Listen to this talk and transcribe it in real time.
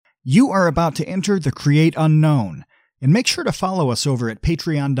You are about to enter the Create Unknown, and make sure to follow us over at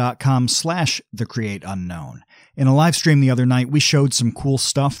patreon.com/thecreateunknown. In a live stream the other night, we showed some cool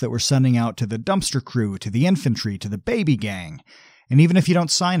stuff that we're sending out to the dumpster crew, to the infantry, to the baby gang. And even if you don't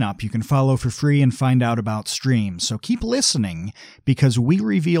sign up, you can follow for free and find out about streams. So keep listening, because we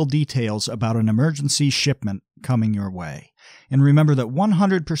reveal details about an emergency shipment coming your way. And remember that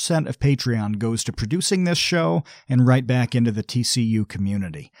 100% of Patreon goes to producing this show and right back into the TCU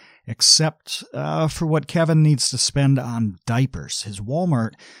community. Except for what Kevin needs to spend on diapers. His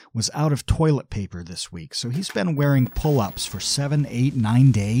Walmart was out of toilet paper this week, so he's been wearing pull-ups for 7, 8,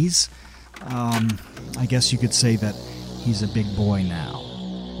 9 days. I guess you could say that he's a big boy now.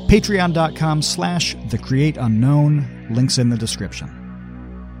 Patreon.com/thecreateunknown. Links in the description.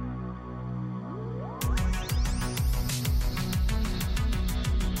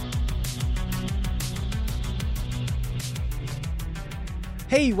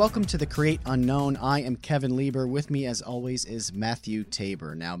 Hey, welcome to the Create Unknown. I am Kevin Lieber. With me, as always, is Matthew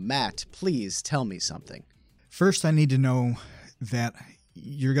Tabor. Now, Matt, please tell me something. First, I need to know that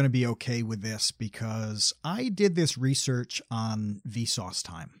you're going to be okay with this, because I did this research on Vsauce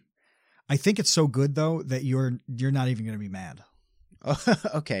time. I think it's so good, though, that you're not even going to be mad.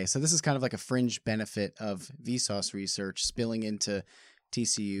 Okay, so this is kind of like a fringe benefit of Vsauce research spilling into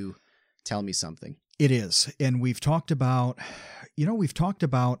TCU. Tell me something. It is. And we've talked about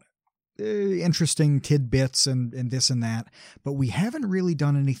interesting tidbits and this and that, but we haven't really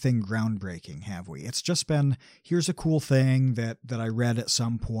done anything groundbreaking, have we? It's just been, here's a cool thing that I read at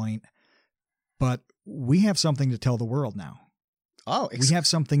some point, but we have something to tell the world now. Oh, we have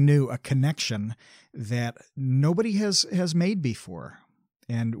something new, a connection that nobody has made before,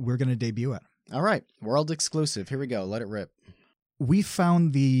 and we're going to debut it. All right. World exclusive. Here we go. Let it rip. We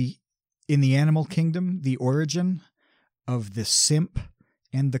found in the animal kingdom, the origin of the simp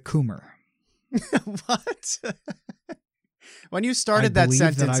and the coomer. What? When you started that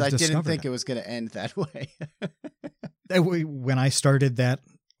sentence, I didn't think it was going to end that way. When I started that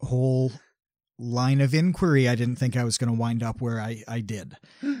whole line of inquiry, I didn't think I was going to wind up where I did.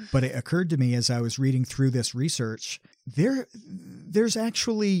 But it occurred to me as I was reading through this research, there's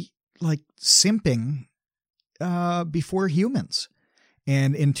actually like simping before humans.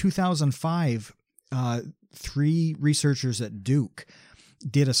 And in 2005, 3 researchers at Duke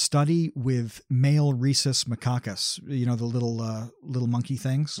did a study with male rhesus macacus, the little monkey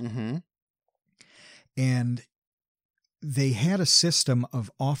things. Mm-hmm. And they had a system of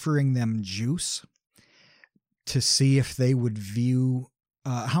offering them juice to see if they would view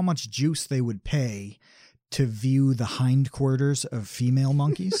how much juice they would pay to view the hindquarters of female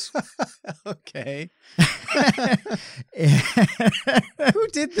monkeys. Okay. Who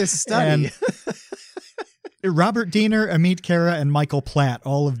did this study? Robert Diener, Amit Kara, and Michael Platt,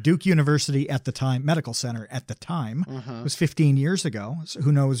 all of Duke University at the time, Medical Center at the time. It was 15 years ago. So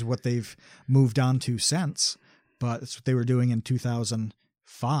who knows what they've moved on to since, but that's what they were doing in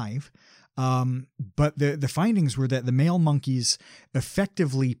 2005. But the findings were that the male monkeys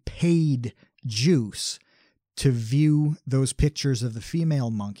effectively paid juice to view those pictures of the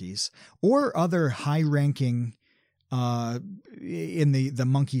female monkeys or other high-ranking in the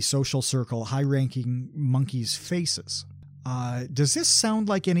monkey social circle, high-ranking monkeys' faces. Does this sound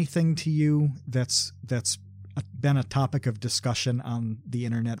like anything to you that's been a topic of discussion on the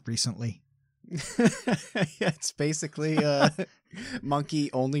internet recently? Yeah, it's basically monkey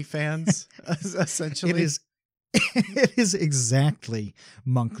OnlyFans, essentially. It is exactly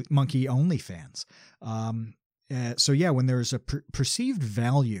monkey OnlyFans. So yeah, when there's a perceived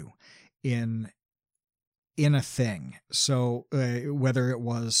value in a thing, so whether it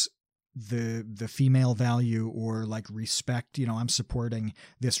was the female value or like respect, I'm supporting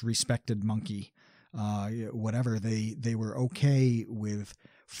this respected monkey, whatever, they were okay with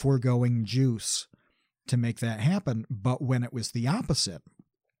foregoing juice to make that happen. But when it was the opposite,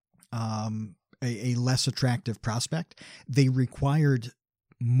 a less attractive prospect, they required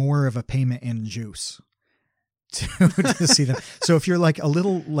more of a payment in juice to see them. So if you're like a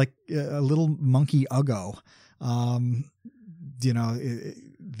little monkey uggo,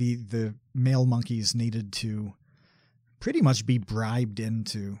 the male monkeys needed to pretty much be bribed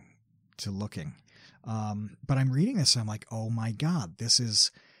into looking. But I'm reading this and I'm like, oh my God, this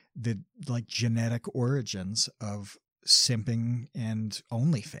is the like genetic origins of simping and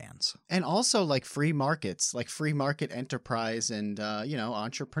OnlyFans. And also like free markets, like free market enterprise and,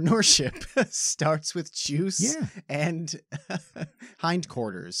 entrepreneurship starts with juice and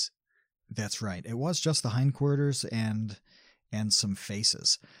hindquarters. That's right. It was just the hindquarters and some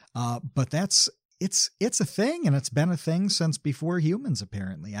faces. But that's it's a thing, and it's been a thing since before humans,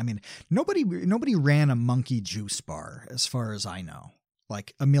 apparently. I mean, nobody ran a monkey juice bar, as far as I know,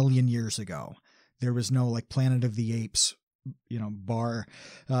 like a million years ago. There was no like Planet of the Apes, bar,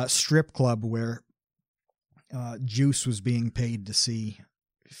 strip club where Juice was being paid to see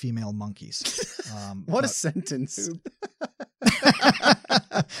female monkeys. What a sentence.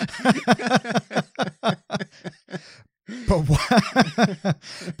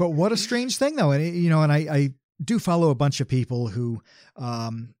 But what a strange thing, though. And I do follow a bunch of people who,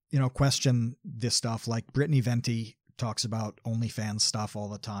 question this stuff. Like Brittany Venti talks about OnlyFans stuff all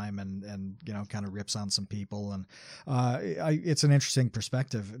the time, and kind of rips on some people, and it's an interesting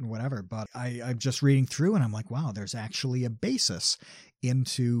perspective and whatever. But I'm just reading through, and I'm like, wow, there's actually a basis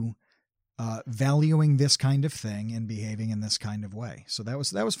into valuing this kind of thing and behaving in this kind of way. So that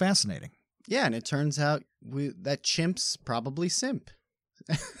was fascinating. Yeah, and it turns out that chimps probably simp.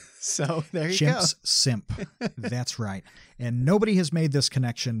 So there you go. Chimps simp. That's right. And nobody has made this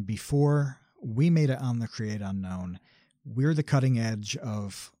connection before. We made it on the Create Unknown. We're the cutting edge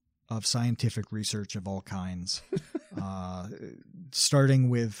of scientific research of all kinds, starting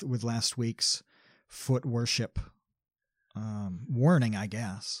with last week's foot worship warning, I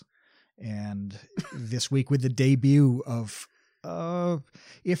guess. And this week with the debut of,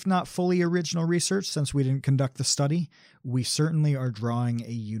 if not fully original research, since we didn't conduct the study, we certainly are drawing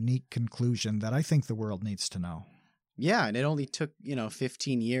a unique conclusion that I think the world needs to know. Yeah, and it only took,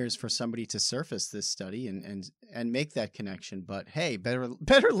 15 years for somebody to surface this study and make that connection. But hey, better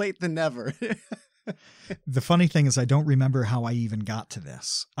late than never. The funny thing is I don't remember how I even got to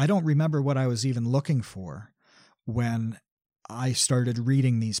this. I don't remember what I was even looking for when I started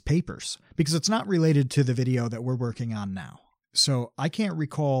reading these papers, because it's not related to the video that we're working on now. So I can't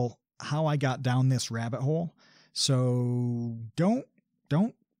recall how I got down this rabbit hole. So don't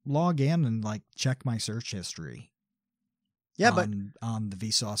log in and like check my search history. Yeah, on the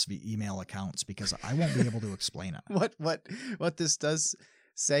Vsauce email accounts, because I won't be able to explain it. What this does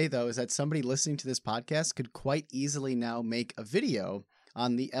say, though, is that somebody listening to this podcast could quite easily now make a video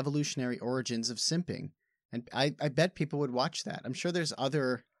on the evolutionary origins of simping. And I bet people would watch that. I'm sure there's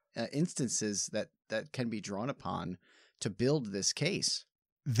other instances that can be drawn upon to build this case.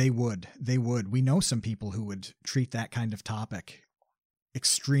 They would. We know some people who would treat that kind of topic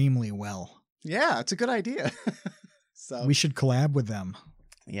extremely well. Yeah, it's a good idea. So we should collab with them.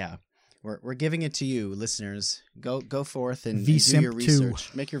 Yeah. We're giving it to you, listeners. Go forth and do your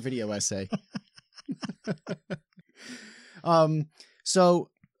research. Make your video essay. So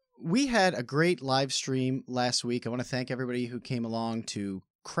we had a great live stream last week. I want to thank everybody who came along to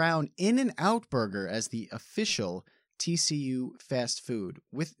crown In-N-Out Burger as the official TCU fast food,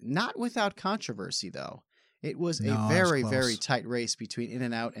 not without controversy, though. It was a very, very tight race between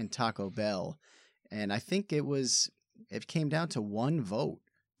In-N-Out and Taco Bell. And I think it came down to one vote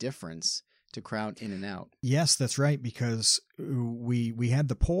difference to crown In-N-Out. Yes, that's right, because we had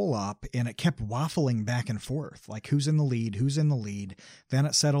the poll up and it kept waffling back and forth, like who's in the lead. Then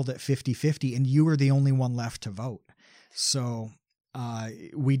it settled at 50-50, and you were the only one left to vote. So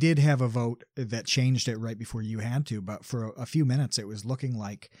we did have a vote that changed it right before you had to, but for a few minutes it was looking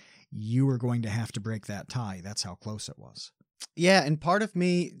like you were going to have to break that tie. That's how close it was. Yeah, and part of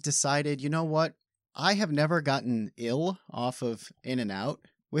me decided, you know what? I have never gotten ill off of In-N-Out.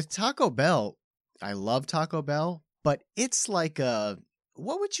 With Taco Bell, I love Taco Bell, but it's like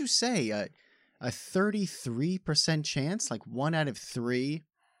what would you say, a 33% chance, like 1 out of 3,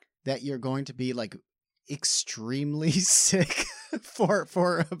 that you're going to be like extremely sick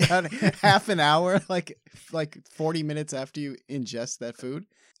for about half an hour, like 40 minutes after you ingest that food.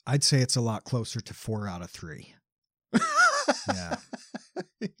 I'd say it's a lot closer to 4 out of 3. Yeah.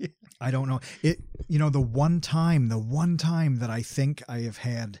 I don't know. The one time that I think I have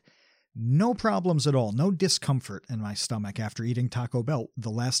had no problems at all, no discomfort in my stomach after eating Taco Bell, the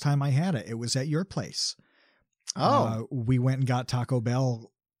last time I had it, it was at your place. Oh. We went and got Taco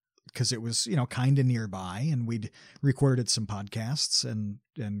Bell because it was, kind of nearby, and we'd recorded some podcasts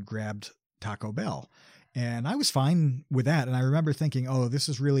and grabbed Taco Bell. And I was fine with that. And I remember thinking, oh, this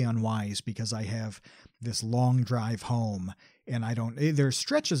is really unwise because I have this long drive home, and there's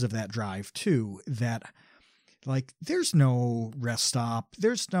stretches of that drive too that, like, there's no rest stop.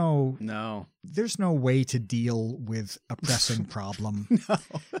 There's no way to deal with a pressing problem. No.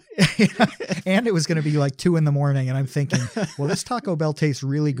 And it was going to be like 2 a.m. and I'm thinking, well, this Taco Bell tastes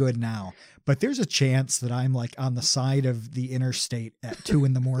really good now, but there's a chance that I'm like on the side of the interstate at 2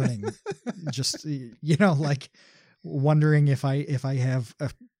 a.m, just, like wondering if I have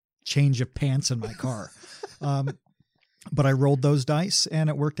a change of pants in my car. But I rolled those dice and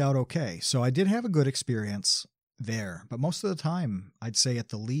it worked out okay. So I did have a good experience there, but most of the time, I'd say at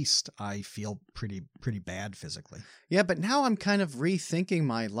the least, I feel pretty bad physically. Yeah, but now I'm kind of rethinking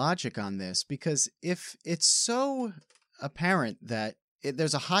my logic on this, because if it's so apparent that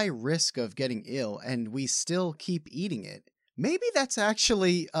there's a high risk of getting ill and we still keep eating it, maybe that's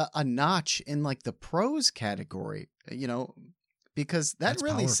actually a notch in like the pros category, because That's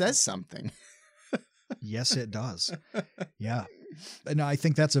really powerful. says something. Yes, it does. Yeah. And I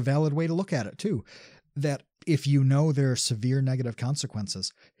think that's a valid way to look at it too. That if you know there are severe negative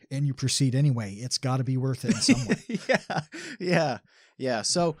consequences and you proceed anyway, it's got to be worth it in some way. Yeah.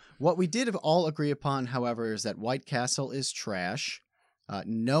 So what we did all agree upon, however, is that White Castle is trash.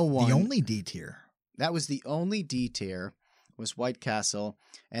 No one. The only D tier. That was the only D tier, was White Castle.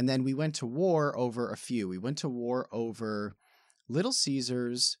 And then we went to war over a few. We went to war over Little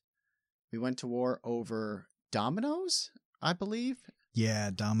Caesars. We went to war over Domino's, I believe.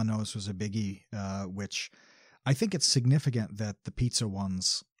 Yeah, Domino's was a biggie, which I think it's significant that the pizza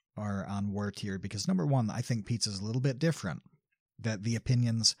ones are on war tier because, number one, I think pizza is a little bit different, that the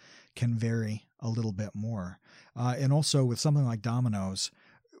opinions can vary a little bit more. And also with something like Domino's,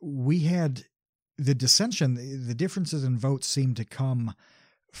 we had the dissension, the differences in votes seemed to come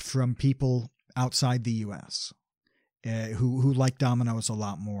from people outside the U.S. Who like Domino's a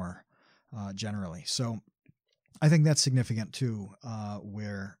lot more generally. So I think that's significant too,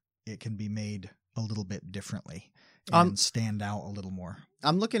 where it can be made a little bit differently and stand out a little more.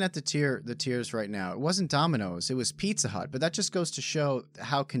 I'm looking at the tiers right now. It wasn't Domino's, it was Pizza Hut, but that just goes to show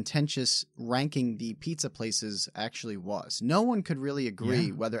how contentious ranking the pizza places actually was. No one could really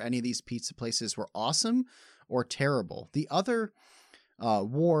agree whether any of these pizza places were awesome or terrible. The other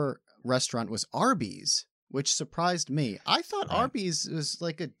war restaurant was Arby's, which surprised me. I thought Arby's was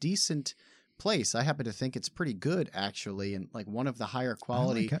like a decent place. I happen to think it's pretty good, actually, and like one of the higher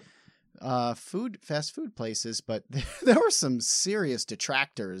quality fast food places. But there were some serious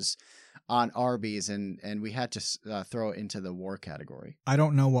detractors on Arby's, and we had to throw it into the war category. I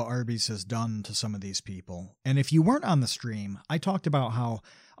don't know what Arby's has done to some of these people. And if you weren't on the stream, I talked about how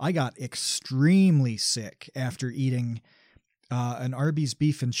I got extremely sick after eating an Arby's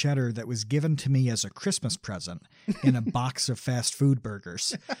beef and cheddar that was given to me as a Christmas present in a box of fast food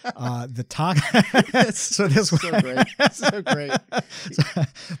burgers. The taco. So great. So great.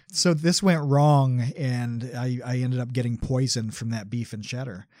 So this went wrong, and I ended up getting poisoned from that beef and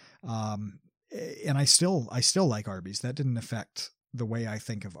cheddar. And I still like Arby's. That didn't affect the way I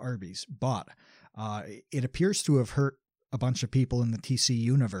think of Arby's, but it appears to have hurt a bunch of people in the TC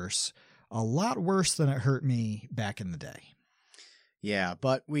universe a lot worse than it hurt me back in the day. Yeah,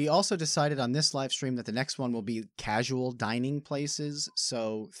 but we also decided on this live stream that the next one will be casual dining places.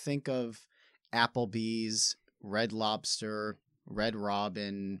 So think of Applebee's, Red Lobster, Red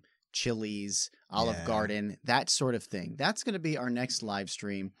Robin, Chili's, Olive Garden, that sort of thing. That's going to be our next live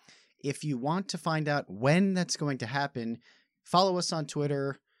stream. If you want to find out when that's going to happen, follow us on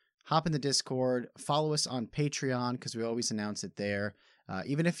Twitter, hop in the Discord, follow us on Patreon because we always announce it there.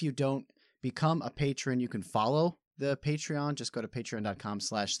 Even if you don't become a patron, you can follow the Patreon. Just go to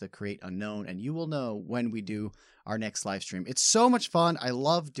patreon.com/thecreateunknown and you will know when we do our next live stream. It's so much fun. I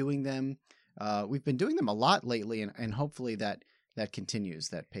love doing them. We've been doing them a lot lately, and hopefully that continues,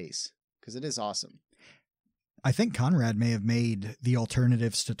 that pace, because it is awesome. I think Conrad may have made the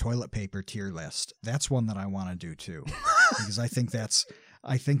alternatives to toilet paper tier list. That's one that I want to do too, because I think that's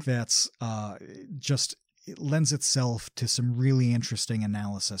just, it lends itself to some really interesting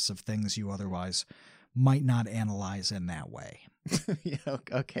analysis of things you otherwise might not analyze in that way. Yeah,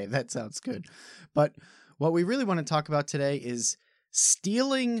 okay, that sounds good. But what we really want to talk about today is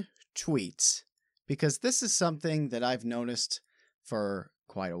stealing tweets, because this is something that I've noticed for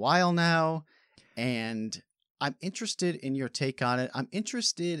quite a while now, and I'm interested in your take on it. I'm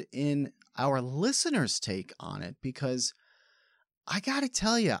interested in our listeners' take on it, because I gotta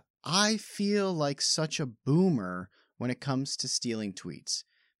tell you, I feel like such a boomer when it comes to stealing tweets,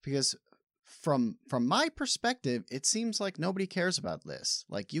 because from my perspective, it seems like nobody cares about this.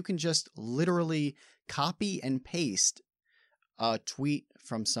 Like, you can just literally copy and paste a tweet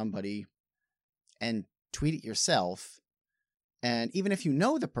from somebody and tweet it yourself. And even if you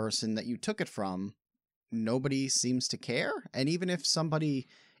know the person that you took it from, nobody seems to care. And even if somebody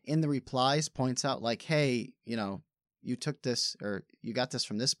in the replies points out like, hey, you took this or you got this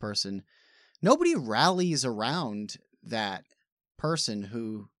from this person, nobody rallies around that person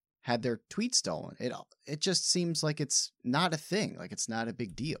who had their tweet stolen. It just seems like it's not a thing. Like, it's not a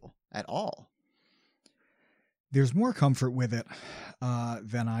big deal at all. there's more comfort with it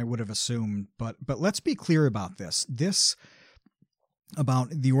than I would have assumed. But let's be clear about this. About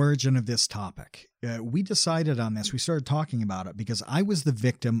the origin of this topic. We decided on this. We started talking about it because I was the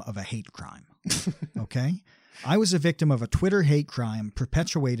victim of a hate crime. Okay? I was a victim of a Twitter hate crime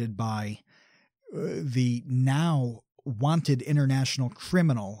perpetuated by the now wanted international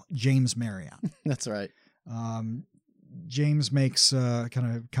criminal, James Marriott. That's right. James makes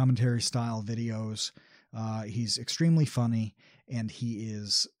kind of commentary style videos. He's extremely funny, and he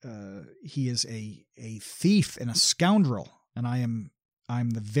is a thief and a scoundrel. And I'm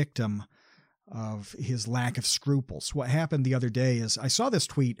the victim of his lack of scruples. What happened the other day is I saw this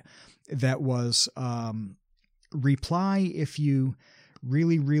tweet that was reply if you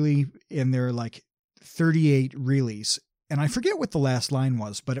really, and there are like 38 reallys. And I forget what the last line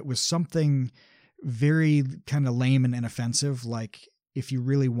was, but it was something very kind of lame and inoffensive, like if you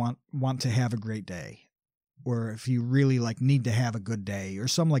really want to have a great day, or if you really like need to have a good day, or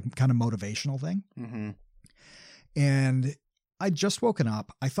some like kind of motivational thing. Mm-hmm. And I'd just woken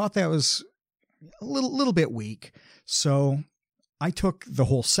up. I thought that was a little bit weak. So I took the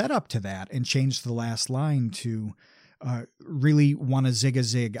whole setup to that and changed the last line to really wanna zig a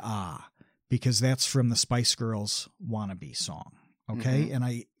zig ah, because that's from the Spice Girls Wannabe song. Okay. Mm-hmm. And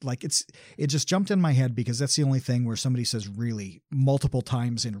I like it just jumped in my head because that's the only thing where somebody says really multiple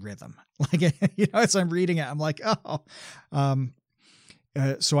times in rhythm. Like, you know, as I'm reading it, I'm like, oh,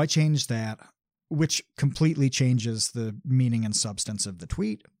 so I changed that, which completely changes the meaning and substance of the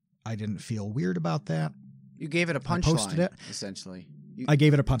tweet. I didn't feel weird about that. You gave it a punchline, essentially. I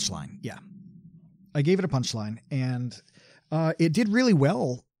gave it a punchline. Yeah. I gave it a punchline, and it did really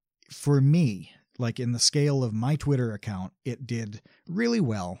well for me. Like in the scale of my Twitter account, it did really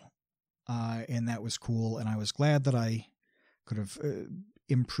well. And that was cool. And I was glad that I could have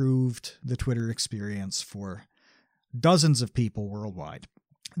improved the Twitter experience for dozens of people worldwide.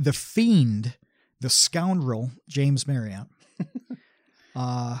 The fiend, the scoundrel, James Marriott,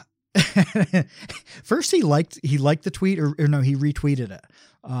 first he liked the tweet, or no, he retweeted it,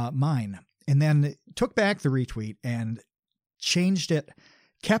 mine, and then took back the retweet and changed it,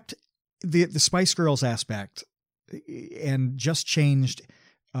 kept the Spice Girls aspect, and just changed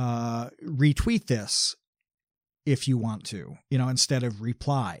retweet this if you want to, you know, instead of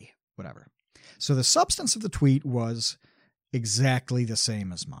reply, whatever. So the substance of the tweet was exactly the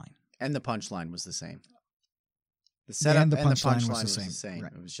same as mine. And the punchline was the same. The setup and the punchline was the same.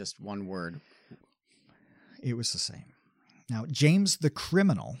 Right. It was just one word. It was the same. Now, James the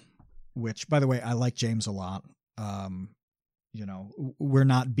Criminal, which, by the way, I like James a lot. You know, we're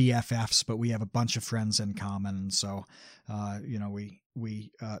not BFFs, but we have a bunch of friends in common. So, you know,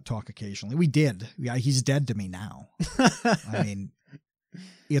 we talk occasionally. We did. Yeah, he's dead to me now. I mean,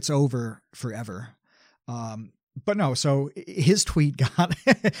 it's over forever. But no, so his tweet got,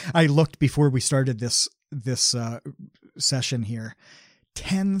 I looked before we started this session here,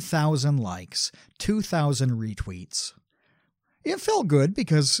 10,000 likes, 2,000 retweets. It felt good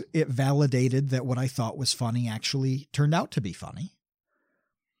because it validated that what I thought was funny actually turned out to be funny.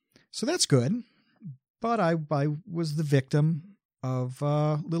 So that's good. But I was the victim of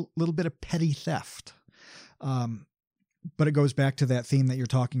a little bit of petty theft. But it goes back to that theme that you're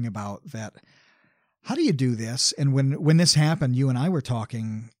talking about, that how do you do this? And when this happened, you and I were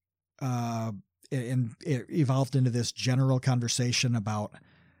talking, and it evolved into this general conversation about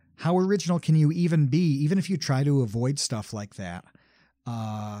how original can you even be, even if you try to avoid stuff like that?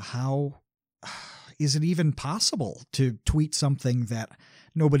 How is it even possible to tweet something that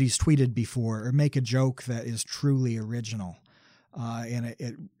nobody's tweeted before, or make a joke that is truly original? And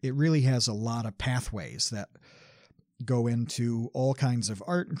it really has a lot of pathways that go into all kinds of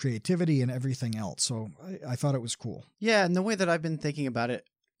art and creativity and everything else. So I thought it was cool. Yeah, and the way that I've been thinking about it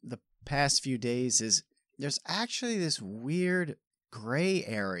the past few days is there's actually this weird gray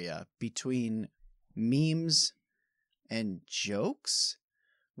area between memes and jokes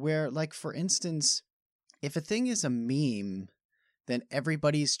where, like, for instance, if a thing is a meme, then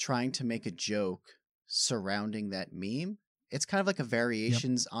everybody's trying to make a joke surrounding that meme. It's kind of like a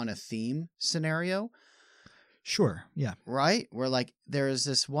variations on a theme scenario. Sure. Yeah. Right? Where, like, there is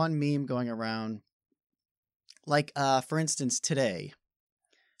this one meme going around, like, for instance, today,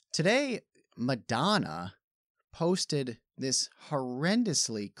 Madonna posted this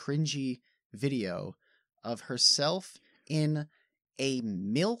horrendously cringy video of herself in a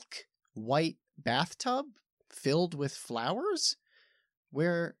milk white bathtub filled with flowers,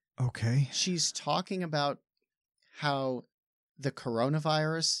 where she's talking about how the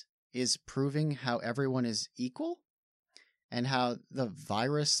coronavirus is proving how everyone is equal and how the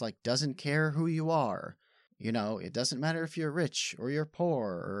virus, like, doesn't care who you are. You know, it doesn't matter if you're rich or you're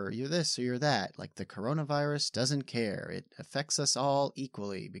poor or you're this or you're that. Like, the coronavirus doesn't care. It affects us all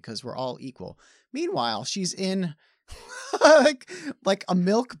equally because we're all equal. Meanwhile, she's in like a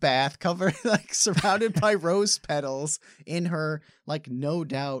milk bath covered, like surrounded by rose petals in her, like, no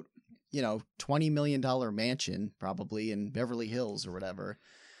doubt, you know, $20 million mansion, probably in Beverly Hills or whatever.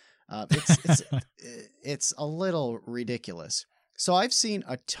 It's a little ridiculous. So I've seen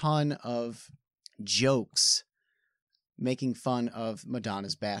a ton of jokes making fun of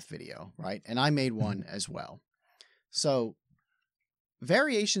Madonna's bath video, right? And I made one as well. So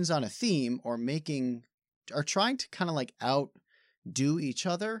variations on a theme are trying to kind of like outdo each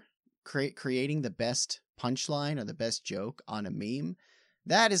other, creating the best punchline or the best joke on a meme.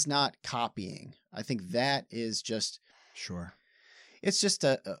 That is not copying. I think that is just Sure. It's just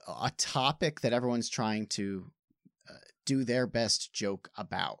a topic that everyone's trying to do their best joke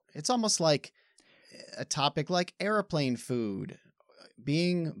about. It's almost like a topic like airplane food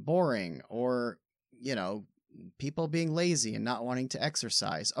being boring, or, you know, people being lazy and not wanting to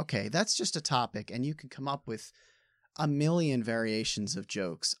exercise. Okay, that's just a topic, and you can come up with a million variations of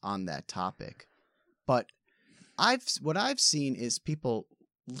jokes on that topic. But what I've seen is people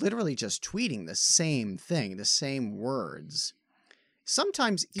literally just tweeting the same thing, the same words.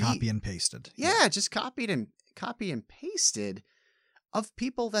 Sometimes copy and pasted. Yeah, just copy and pasted of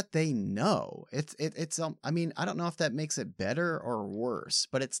people that they know. It's I mean, I don't know if that makes it better or worse,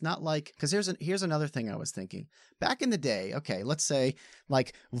 but it's not like, because here's another thing I was thinking. Back in the day, okay, let's say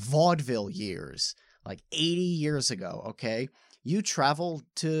like vaudeville years, like 80 years ago, okay? You traveled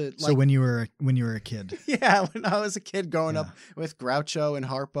to, like, so when you were a kid. Yeah, when I was a kid growing up with Groucho and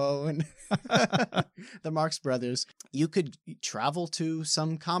Harpo and the Marx Brothers, you could travel to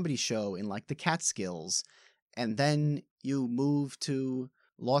some comedy show in like the Catskills, and then you move to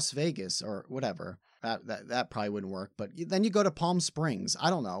Las Vegas or whatever. That probably wouldn't work, but then you go to Palm Springs. I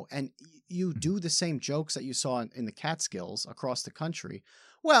don't know, and you do the same jokes that you saw in the Catskills across the country.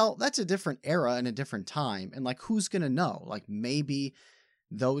 Well, that's a different era and a different time. And like, who's going to know? Like, maybe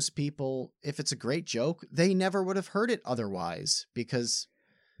those people, if it's a great joke, they never would have heard it otherwise, because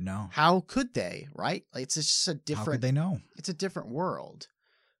no, how could they, right? Like, it's just a different, how could they know? It's a different world.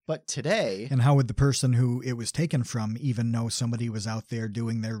 But today, and how would the person who it was taken from even know somebody was out there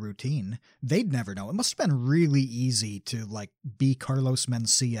doing their routine? They'd never know. It must have been really easy to like be Carlos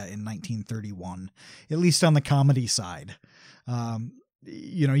Mencia in 1931, at least on the comedy side.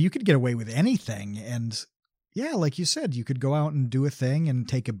 You know, you could get away with anything. And yeah, like you said, you could go out and do a thing and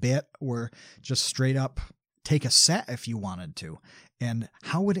take a bit, or just straight up take a set if you wanted to. And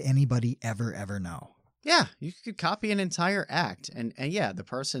how would anybody ever know? Yeah, you could copy an entire act. And yeah, the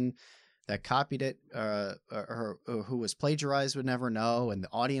person that copied it or who was plagiarized would never know, and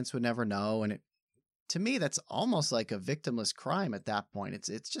the audience would never know. And to me, that's almost like a victimless crime at that point.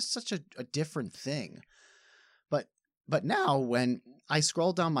 It's just such a different thing. But now when I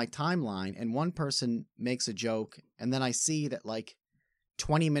scroll down my timeline and one person makes a joke, and then I see that like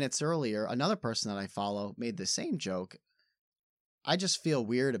 20 minutes earlier, another person that I follow made the same joke, I just feel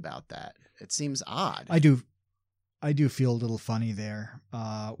weird about that. It seems odd. I do feel a little funny there.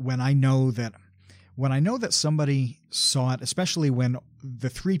 When I know that somebody saw it, especially when the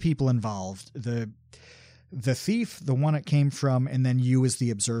three people involved, the thief, the one it came from, and then you as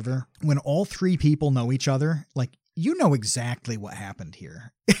the observer, when all three people know each other, like, you know exactly what happened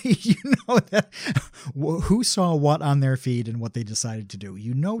here. You know that who saw what on their feed and what they decided to do.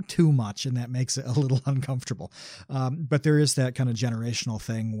 You know too much, and that makes it a little uncomfortable. But there is that kind of generational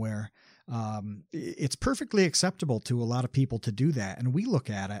thing where it's perfectly acceptable to a lot of people to do that. And we look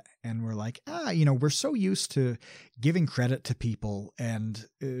at it and we're like, you know, we're so used to giving credit to people and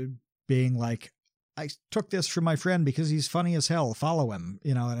being like, I took this from my friend because he's funny as hell. Follow him,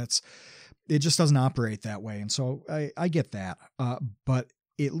 you know, and it just doesn't operate that way. And so I get that. But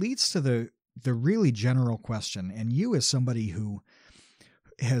it leads to the really general question. And you, as somebody who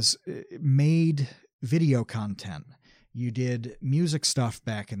has made video content, you did music stuff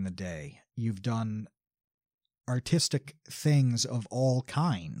back in the day, you've done artistic things of all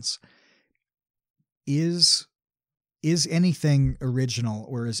kinds. Is anything original,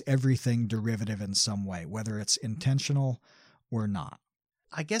 or is everything derivative in some way, whether it's intentional or not?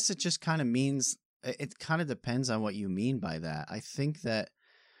 I guess it just kind of means, it kind of depends on what you mean by that. I think that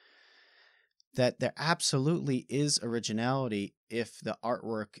there absolutely is originality if the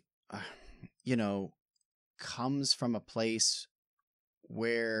artwork, you know, comes from a place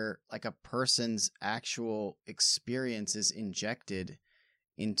where like a person's actual experience is injected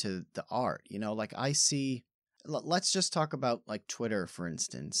into the art. You know, like let's just talk about like Twitter, for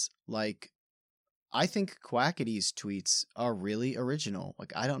instance. Like, I think Quackity's tweets are really original.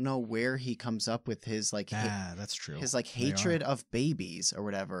 Like, I don't know where he comes up with his like that's true. His like hatred of babies or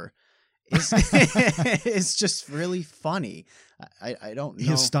whatever is just really funny. I don't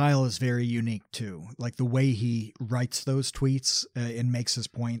know. His style is very unique too. Like the way he writes those tweets and makes his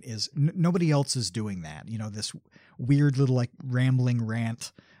point is nobody else is doing that. You know, this weird little like rambling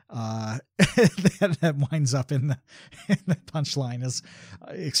rant that winds up in the punchline is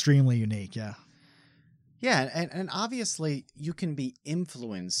extremely unique. Yeah. Yeah, and obviously you can be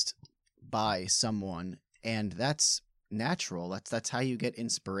influenced by someone, and that's natural. That's how you get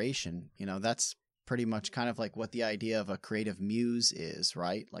inspiration. You know, that's pretty much kind of like what the idea of a creative muse is,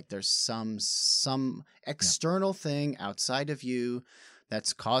 right? Like there's some external thing outside of you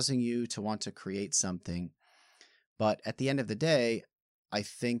that's causing you to want to create something. But at the end of the day, I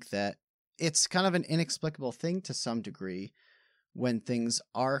think that it's kind of an inexplicable thing to some degree when things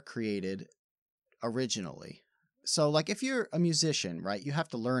are created originally. So like if you're a musician, right, you have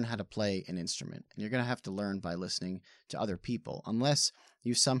to learn how to play an instrument, and you're going to have to learn by listening to other people, unless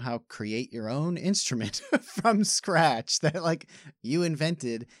you somehow create your own instrument from scratch that like you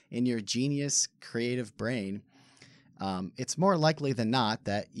invented in your genius creative brain. It's more likely than not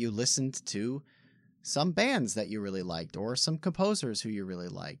that you listened to some bands that you really liked or some composers who you really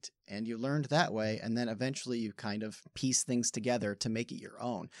liked, and you learned that way, and then eventually you kind of piece things together to make it your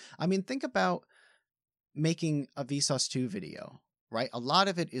own. I mean, think about making a Vsauce 2 video, right? A lot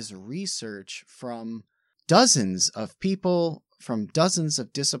of it is research from dozens of people from dozens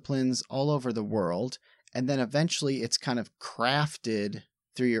of disciplines all over the world, and then eventually it's kind of crafted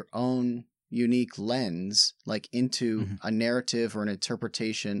through your own unique lens, like into a narrative or an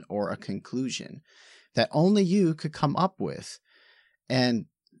interpretation or a conclusion that only you could come up with. And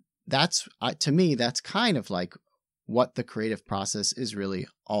that's, to me, that's kind of like what the creative process is really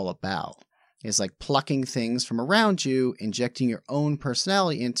all about. Is like plucking things from around you, injecting your own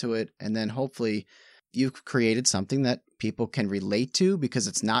personality into it, and then hopefully you've created something that people can relate to because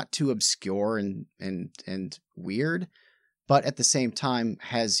it's not too obscure and weird, but at the same time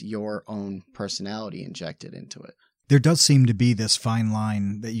has your own personality injected into it. There does seem to be this fine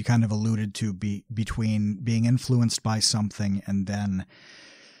line that you kind of alluded to between being influenced by something and then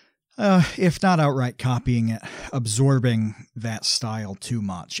if not outright copying it, absorbing that style too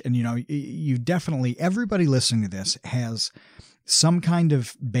much. And, you know, you definitely, everybody listening to this has some kind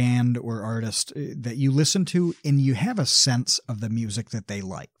of band or artist that you listen to and you have a sense of the music that they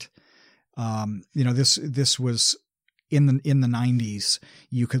liked. You know, this was in the 90s,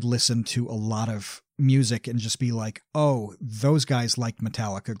 you could listen to a lot of music and just be like, oh, those guys liked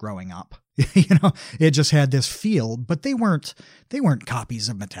Metallica growing up. You know, it just had this feel, but they weren't copies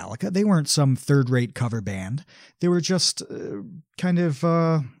of Metallica. They weren't some third-rate cover band. They were just kind of,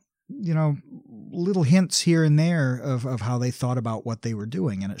 you know, little hints here and there of how they thought about what they were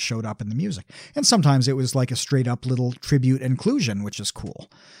doing, and it showed up in the music. And sometimes it was like a straight-up little tribute inclusion, which is cool.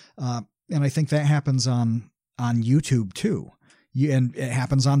 And I think that happens on YouTube too. And it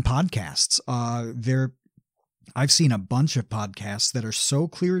happens on podcasts. I've seen a bunch of podcasts that are so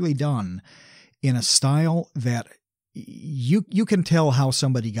clearly done in a style that you can tell how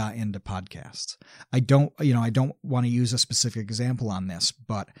somebody got into podcasts. I don't want to use a specific example on this,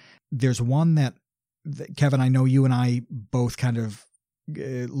 but there's one that Kevin, I know you and I both kind of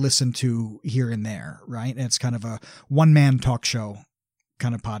listen to here and there, right? And it's kind of a one-man talk show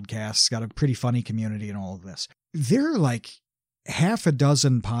kind of podcast. It's got a pretty funny community and all of this. There are like half a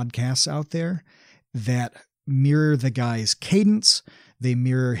dozen podcasts out there that mirror the guy's cadence. They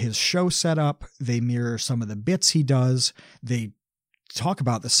mirror his show setup. They mirror some of the bits he does. They talk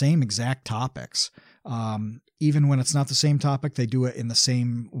about the same exact topics. Even when it's not the same topic, they do it in the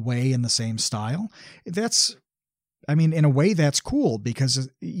same way, in the same style. In a way that's cool because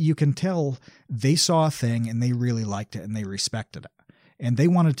you can tell they saw a thing and they really liked it and they respected it. And they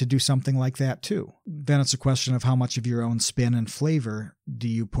wanted to do something like that too. Then it's a question of how much of your own spin and flavor do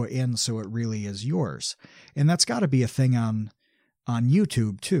you put in so it really is yours. And that's got to be a thing on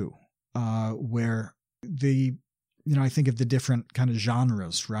YouTube too, where I think of the different kind of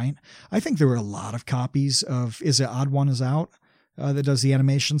genres, right? I think there were a lot of copies of Is It Odd One Is Out that does the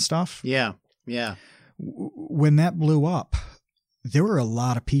animation stuff. Yeah. When that blew up, there were a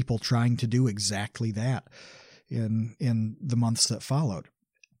lot of people trying to do exactly that in the months that followed.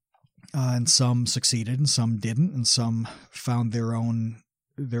 And some succeeded and some didn't, and some found their own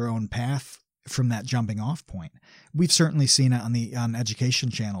path from that jumping off point. We've certainly seen it on education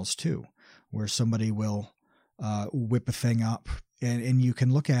channels too, where somebody will whip a thing up and you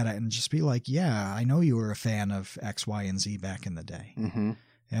can look at it and just be like, yeah, I know you were a fan of X, Y, and Z back in the day. Mm-hmm.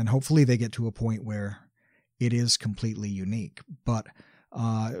 And hopefully they get to a point where it is completely unique. But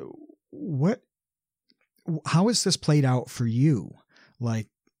how has this played out for you? Like,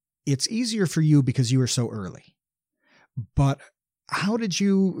 it's easier for you because you were so early. But how did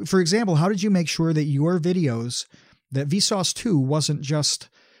you make sure that your videos, that Vsauce 2 wasn't just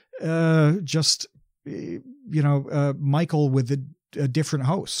Michael with a different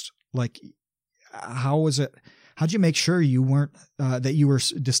host? Like, how'd you make sure you weren't, that you were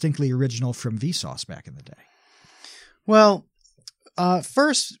distinctly original from Vsauce back in the day? Well,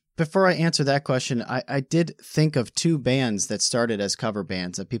 first, before I answer that question, I did think of two bands that started as cover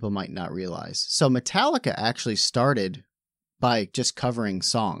bands that people might not realize. So Metallica actually started by just covering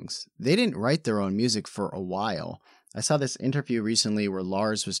songs. They didn't write their own music for a while. I saw this interview recently where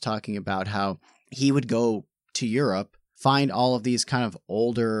Lars was talking about how he would go to Europe, find all of these kind of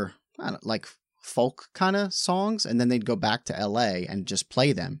older, like folk kind of songs, and then they'd go back to LA and just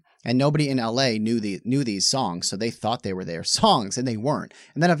play them. And nobody in LA knew these songs, so they thought they were their songs, and they weren't.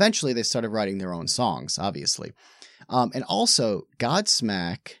 And then eventually they started writing their own songs, obviously. And also,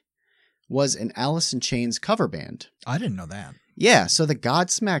 Godsmack was an Alice in Chains cover band. I didn't know that. Yeah, so the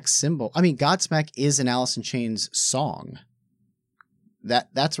Godsmack symbol, Godsmack is an Alice in Chains song.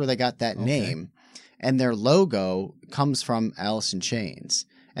 That's where they got that name. And their logo comes from Alice in Chains.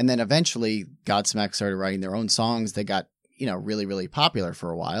 And then eventually Godsmack started writing their own songs. They got, really, really popular for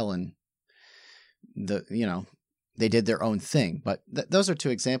a while, and they did their own thing. But those are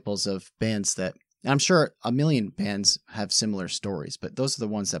two examples of bands that, I'm sure a million bands have similar stories, but those are the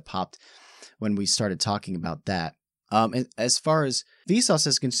ones that popped when we started talking about that. And as far as Vsauce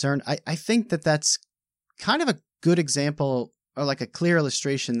is concerned, I think that that's kind of a good example, or like a clear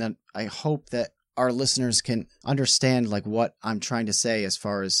illustration that I hope that our listeners can understand, like what I'm trying to say as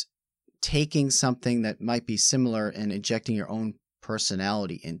far as taking something that might be similar and injecting your own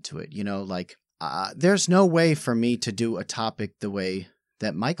personality into it. There's no way for me to do a topic the way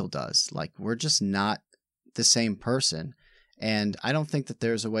that Michael does. Like, we're just not the same person. And I don't think that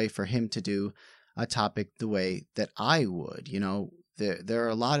there's a way for him to do a topic the way that I would. There are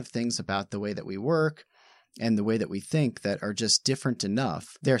a lot of things about the way that we work and the way that we think that are just different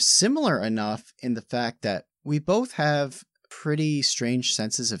enough. They're similar enough in the fact that we both have pretty strange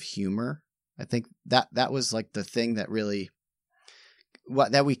senses of humor. I think that was like the thing that really,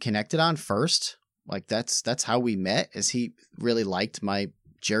 that we connected on first. Like, that's how we met, is he really liked my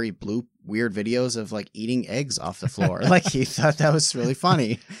Jerry Bloop weird videos of like eating eggs off the floor. Like, he thought that was really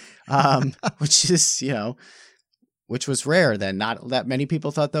funny. Which is, which was rare then. Not that many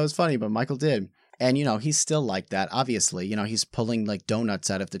people thought that was funny, but Michael did. And, he's still like that, obviously. He's pulling like donuts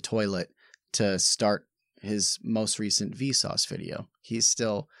out of the toilet to start his most recent Vsauce video. He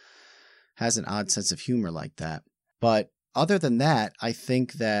still has an odd sense of humor like that. But other than that, I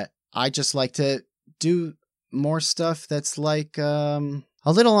think that I just like to do more stuff that's like a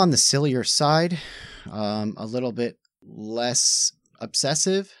little on the sillier side, a little bit less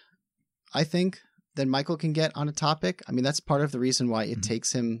obsessive, I think, than Michael can get on a topic. I mean, that's part of the reason why it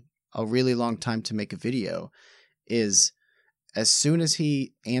takes him a really long time to make a video, is as soon as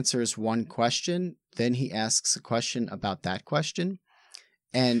he answers one question, then he asks a question about that question.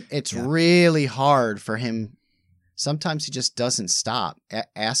 And it's really hard for him. Sometimes he just doesn't stop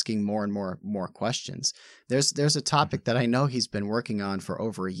asking more and more questions. There's a topic that I know he's been working on for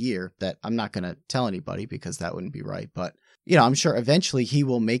over a year that I'm not going to tell anybody because that wouldn't be right. But, I'm sure eventually he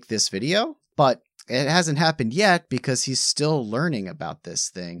will make this video, but it hasn't happened yet because he's still learning about this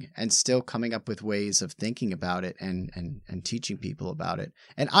thing and still coming up with ways of thinking about it and teaching people about it.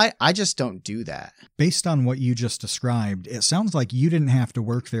 And I just don't do that. Based on what you just described, it sounds like you didn't have to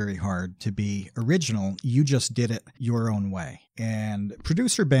work very hard to be original. You just did it your own way. And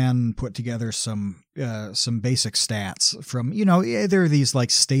producer Ben put together some basic stats from, there are these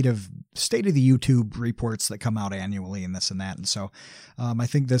like state of the YouTube reports that come out annually and this and that. And so I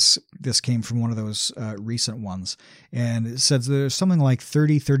think this came from one of those recent ones, and it says there's something like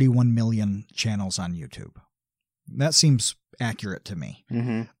 31 million channels on YouTube. That seems accurate to me.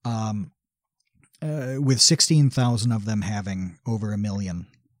 Mm-hmm. With 16,000 of them having over 1 million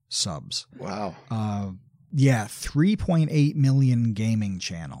subs. Wow. 3.8 million gaming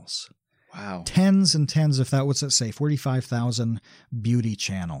channels. Wow. Tens and tens, if that was, let's say, 45,000 beauty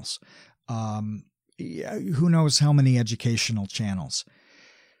channels. Who knows how many educational channels.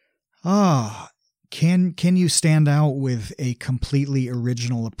 Can you stand out with a completely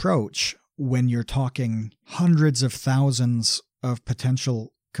original approach when you're talking hundreds of thousands of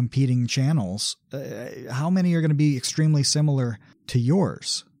potential competing channels? How many are going to be extremely similar to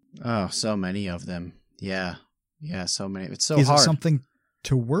yours? Oh, so many of them. Yeah, so many. It's so hard. Is it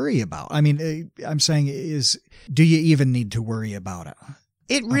to worry about? I mean, I'm saying do you even need to worry about it?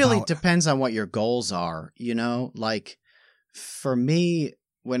 It really depends on what your goals are, you know? Like, for me,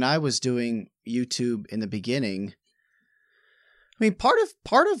 when I was doing YouTube in the beginning, I mean, part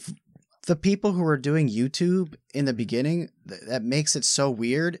of the people who were doing YouTube in the beginning that makes it so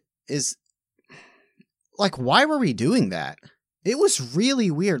weird is, like, why were we doing that? It was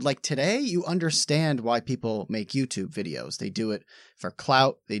really weird. Like, today, you understand why people make YouTube videos. They do it for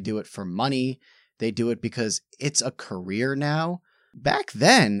clout. They do it for money. They do it because it's a career now. Back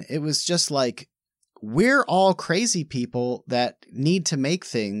then, it was just like, we're all crazy people that need to make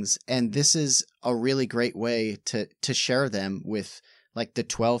things, and this is a really great way to share them with, like, the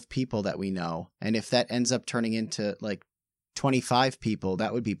 12 people that we know. And if that ends up turning into, like, 25 people,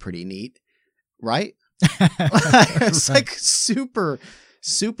 that would be pretty neat, right? It's like super,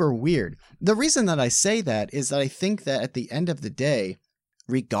 super weird. The reason that I say that is that I think that at the end of the day,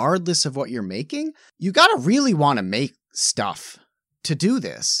 regardless of what you're making, you got to really want to make stuff to do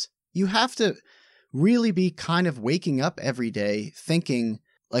this. You have to really be kind of waking up every day thinking,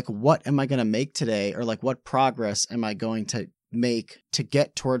 like, what am I going to make today? Or like, what progress am I going to make to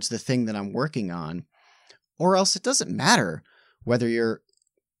get towards the thing that I'm working on? Or else it doesn't matter whether you're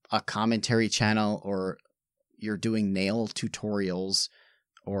a commentary channel or you're doing nail tutorials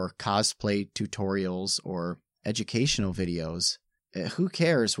or cosplay tutorials or educational videos. Who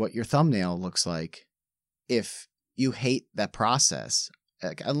cares what your thumbnail looks like if you hate that process?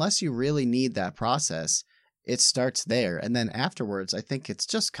 Unless you really need that process, it starts there. And then afterwards, I think it's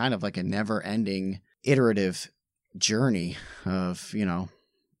just kind of like a never-ending iterative journey of, you know,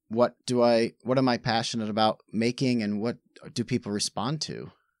 what am I passionate about making and what do people respond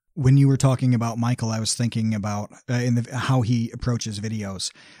to? When you were talking about Michael, I was thinking about how he approaches videos.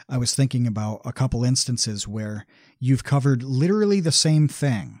 I was thinking about a couple instances where you've covered literally the same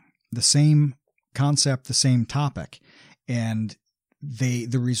thing, the same concept, the same topic, and the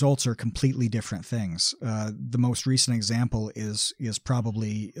results are completely different things. The most recent example is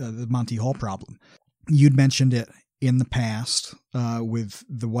probably the Monty Hall problem. You'd mentioned it in the past with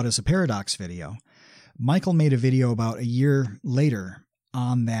the What is a Paradox video. Michael made a video about a year later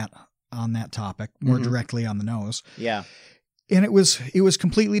on that topic, more directly on the nose. Yeah. And it was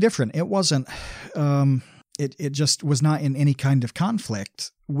completely different. It wasn't, it just was not in any kind of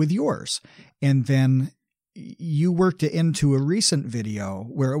conflict with yours. And then you worked it into a recent video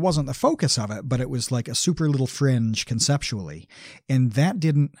where it wasn't the focus of it, but it was like a super little fringe conceptually. And that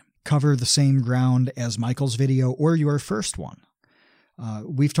didn't cover the same ground as Michael's video or your first one.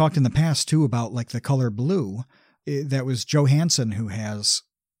 We've talked in the past too about like the color blue. That was Joe Hansen who has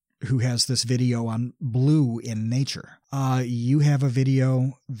this video on blue in nature. You have a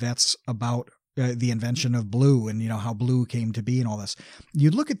video that's about the invention of blue and, you know, how blue came to be and all this.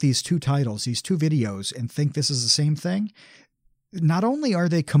 You look at these two titles, these two videos, and think this is the same thing. Not only are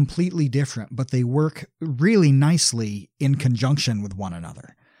they completely different, but they work really nicely in conjunction with one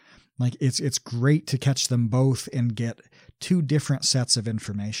another. Like it's great to catch them both and get two different sets of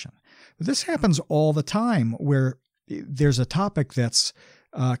information. This happens all the time where there's a topic that's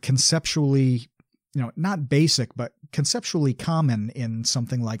conceptually, you know, not basic, but conceptually common in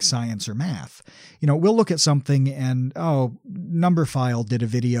something like science or math. You know, we'll look at something and, Numberphile did a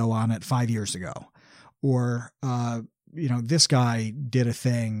video on it 5 years ago. Or, you know, this guy did a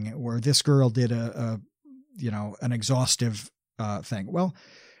thing, or this girl did an exhaustive thing. Well,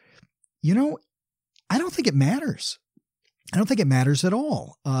 you know, I don't think it matters. I don't think it matters at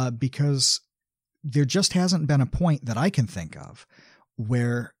all because there just hasn't been a point that I can think of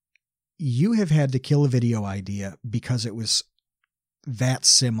where you have had to kill a video idea because it was that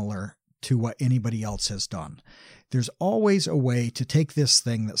similar to what anybody else has done. There's always a way to take this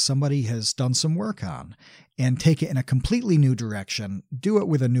thing that somebody has done some work on and take it in a completely new direction, do it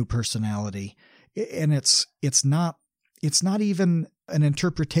with a new personality. And it's not even an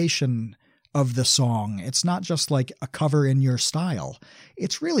interpretation of the song. It's not just like a cover in your style.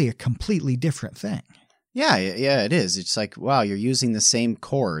 It's really a completely different thing. Yeah, it is. It's like, wow, you're using the same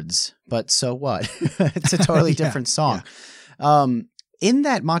chords, but so what? It's a totally different song. Yeah. In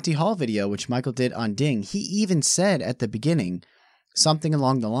that Monty Hall video, which Michael did on Ding, he even said at the beginning something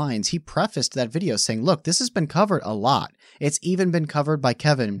along the lines, he prefaced that video saying, look, this has been covered a lot. It's even been covered by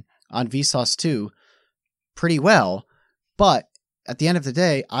Kevin on Vsauce 2 pretty well, but at the end of the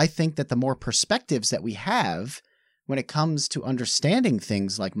day, I think that the more perspectives that we have when it comes to understanding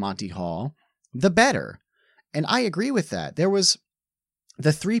things like Monty Hall, the better. And I agree with that. There was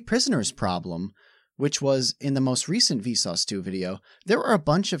the Three Prisoners problem, which was in the most recent Vsauce 2 video. There were a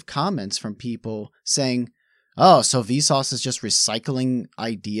bunch of comments from people saying, Oh, so Vsauce is just recycling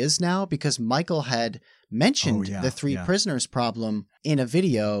ideas now? Because Michael had mentioned the three prisoners problem in a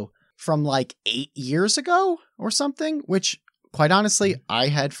video from like 8 years ago or something, which quite honestly, I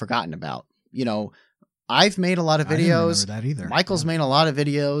had forgotten about. You know, I've made a lot of videos. I didn't remember that either. Michael's made a lot of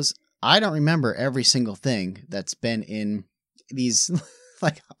videos. I don't remember every single thing that's been in these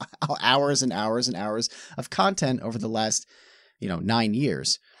like hours and hours and hours of content over the last, 9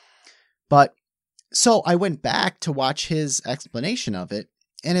 years. But so I went back to watch his explanation of it,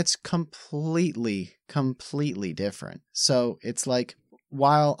 and it's completely different. So it's like,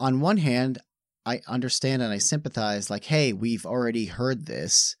 while on one hand, I understand and I sympathize, like, hey, we've already heard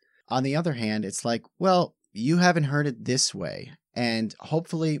this. On the other hand, it's like, well, you haven't heard it this way. And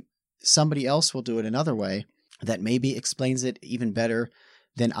hopefully somebody else will do it another way that maybe explains it even better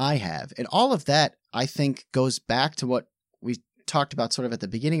than I have. And all of that, I think, goes back to what we talked about sort of at the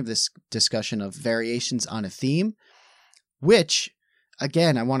beginning of this discussion of variations on a theme, which,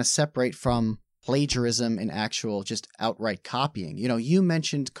 again, I want to separate from plagiarism and actual just outright copying. You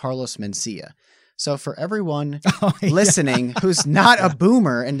mentioned Carlos Mencia. So for everyone listening who's not a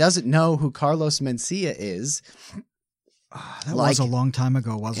boomer and doesn't know who Carlos Mencia is, that was a long time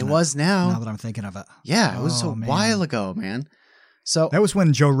ago, wasn't it? It was now that I'm thinking of it. Yeah, it was a while ago, man. So that was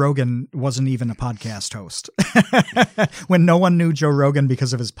when Joe Rogan wasn't even a podcast host. When no one knew Joe Rogan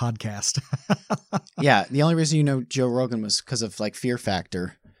because of his podcast. Yeah, the only reason you know Joe Rogan was because of like Fear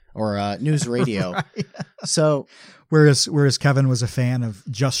Factor or News Radio. Right. So whereas Kevin was a fan of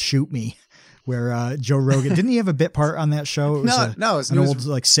Just Shoot Me, where Joe Rogan didn't he have a bit part on that show? It was an old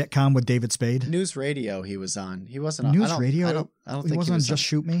like sitcom with David Spade. News Radio he was on. He wasn't on News Radio. I don't think he wasn't on Just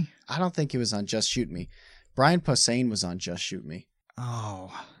Shoot Me. I don't think he was on Just Shoot Me. Brian Posehn was on Just Shoot Me. Oh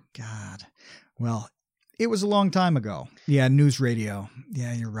God. Well, it was a long time ago. Yeah, News Radio.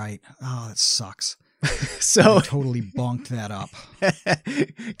 Yeah, you're right. Oh, that sucks. So I totally bonked that up.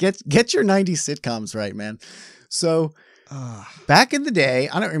 Get your 90s sitcoms right, man. So back in the day,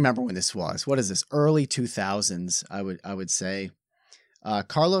 I don't remember when this was. What is this? Early 2000s, I would say.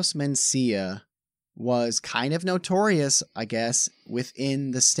 Carlos Mencia was kind of notorious, I guess,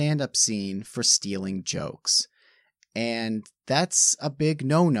 within the stand-up scene for stealing jokes. And that's a big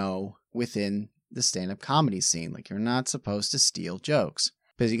no-no within the stand-up comedy scene. Like, you're not supposed to steal jokes.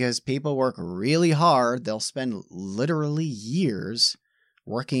 Because people work really hard. They'll spend literally years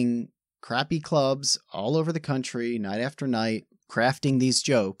working crappy clubs all over the country, night after night, crafting these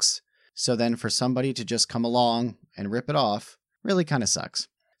jokes. So then for somebody to just come along and rip it off really kind of sucks.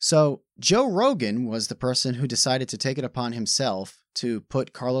 So Joe Rogan was the person who decided to take it upon himself to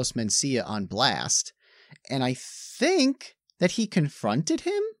put Carlos Mencia on blast. And I think that he confronted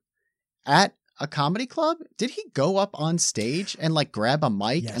him at a comedy club. Did he go up on stage and like grab a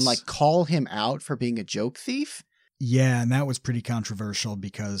mic and like call him out for being a joke thief? Yeah, and that was pretty controversial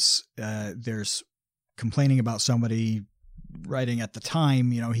because there's complaining about somebody writing at the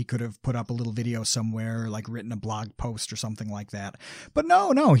time. He could have put up a little video somewhere, like written a blog post or something like that. But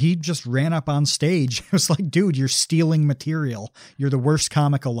no, he just ran up on stage. It was like, dude, you're stealing material. You're the worst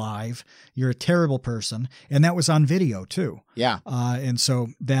comic alive. You're a terrible person. And that was on video too. Yeah. And so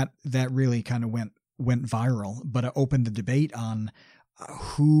that really kind of went viral, but it opened the debate on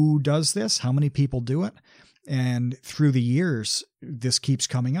who does this, how many people do it. And through the years, this keeps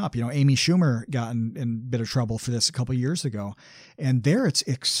coming up. Amy Schumer got in a bit of trouble for this a couple of years ago. And there it's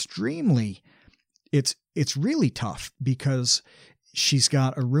really tough because she's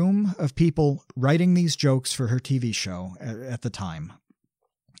got a room of people writing these jokes for her TV show at the time.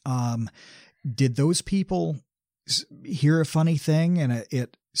 Did those people hear a funny thing and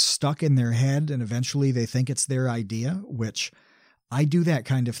it stuck in their head and eventually they think it's their idea, which I do that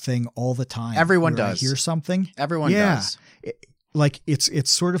kind of thing all the time. Everyone does. I hear something. Everyone does. It's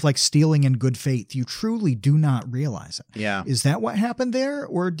sort of like stealing in good faith. You truly do not realize it. Yeah. Is that what happened there?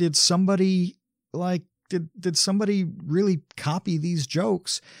 Or did somebody did somebody really copy these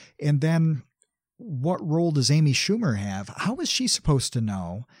jokes? And then what role does Amy Schumer have? How is she supposed to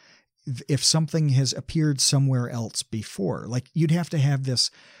know if something has appeared somewhere else before? Like, you'd have to have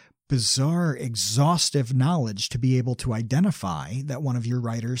this bizarre, exhaustive knowledge to be able to identify that one of your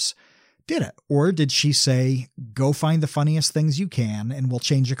writers did it. Or did she say, go find the funniest things you can and we'll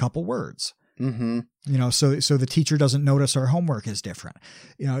change a couple words? Mm-hmm. So the teacher doesn't notice our homework is different.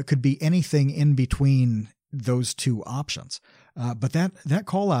 It could be anything in between those two options. But that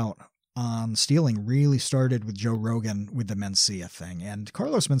call out on stealing really started with Joe Rogan with the Mencia thing. And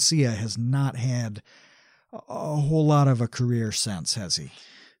Carlos Mencia has not had a whole lot of a career since, has he?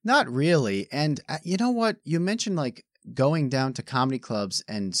 Not really. And you know what? You mentioned like going down to comedy clubs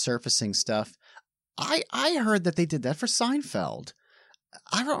and surfacing stuff. I heard that they did that for Seinfeld.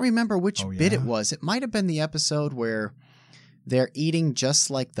 I don't remember which bit it was. It might have been the episode where they're eating just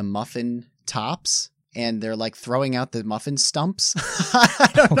like the muffin tops and they're like throwing out the muffin stumps. I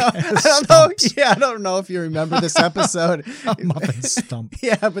don't know. Yeah, I don't know if you remember this episode. Muffin stump.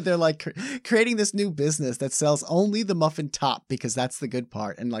 Yeah, but they're like creating this new business that sells only the muffin top because that's the good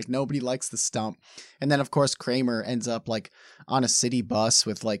part. And like nobody likes the stump. And then of course Kramer ends up like on a city bus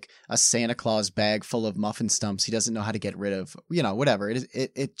with like a Santa Claus bag full of muffin stumps he doesn't know how to get rid of, you know, whatever.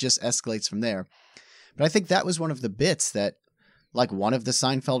 It just escalates from there. But I think that was one of the bits that like one of the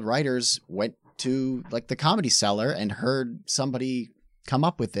Seinfeld writers went to like the Comedy Cellar and heard somebody come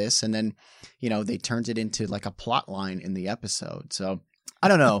up with this. And then, you know, they turned it into like a plot line in the episode. So I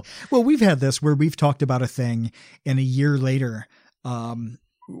don't know. Well, we've had this where we've talked about a thing and a year later,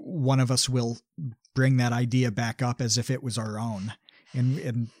 one of us will bring that idea back up as if it was our own.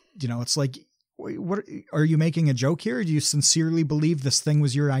 And, you know, it's like, what are you making a joke here? Or do you sincerely believe this thing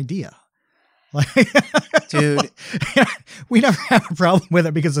was your idea? Like, dude, we never have a problem with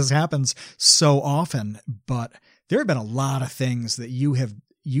it because this happens so often, but there have been a lot of things that you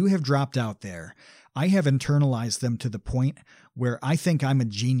have dropped out there. I have internalized them to the point where I think I'm a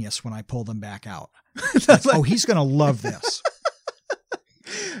genius when I pull them back out. Like, oh, he's going to love this.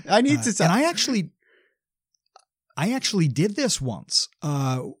 I need to. And I actually did this once.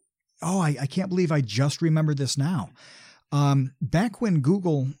 I can't believe I just remembered this now. Back when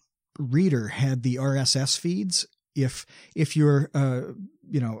Google Reader had the RSS feeds, if you're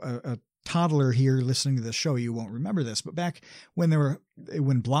a toddler here listening to the show, you won't remember this, but back when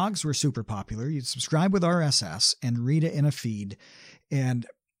blogs were super popular, you'd subscribe with RSS and read it in a feed, and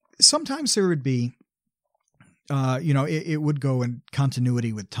sometimes there would be it would go in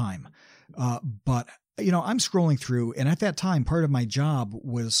continuity with time, but I'm scrolling through, and at that time part of my job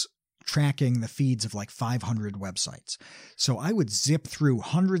was tracking the feeds of like 500 websites. So I would zip through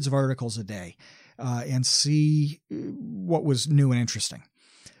hundreds of articles a day and see what was new and interesting.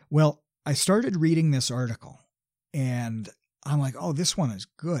 Well, I started reading this article and I'm like, oh, this one is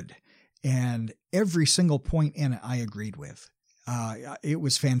good. And every single point in it I agreed with. It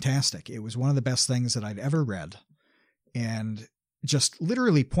was fantastic. It was one of the best things that I'd ever read. And just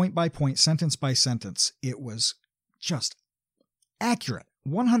literally point by point, sentence by sentence, it was just accurate.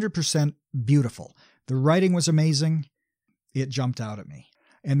 100% beautiful. The writing was amazing. It jumped out at me.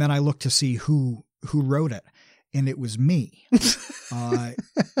 And then I looked to see who wrote it. And it was me.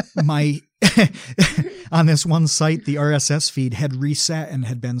 On this one site, the RSS feed had reset and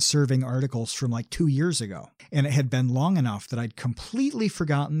had been serving articles from like 2 years ago. And it had been long enough that I'd completely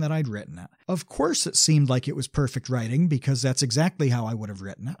forgotten that I'd written it. Of course, it seemed like it was perfect writing because that's exactly how I would have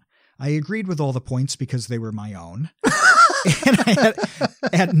written it. I agreed with all the points because they were my own. And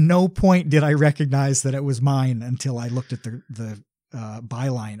at no point did I recognize that it was mine until I looked at the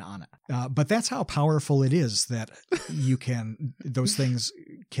byline on it. But that's how powerful it is that those things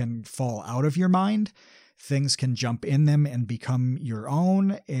can fall out of your mind. Things can jump in them and become your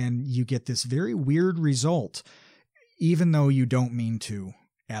own. And you get this very weird result, even though you don't mean to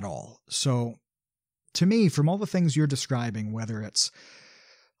at all. So to me, from all the things you're describing, whether it's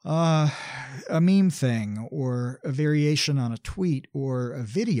a meme thing or a variation on a tweet or a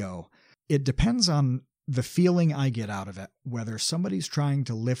video, it depends on the feeling I get out of it, whether somebody's trying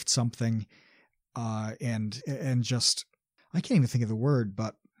to lift something, and just, I can't even think of the word,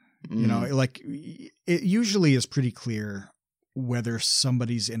 but like it usually is pretty clear whether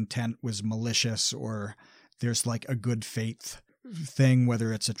somebody's intent was malicious or there's like a good faith thing,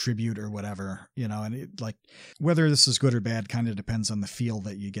 whether it's a tribute or whatever, and it, like whether this is good or bad kind of depends on the feel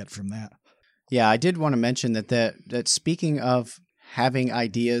that you get from that. Yeah, I did want to mention that speaking of having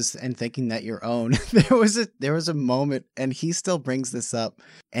ideas and thinking that your own, there was a moment, and he still brings this up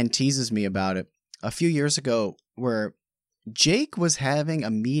and teases me about it, a few years ago where Jake was having a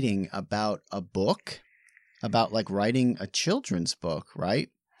meeting about a book, about like writing a children's book, right?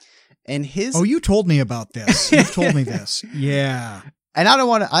 And you told me about this. You told me this. Yeah. And I don't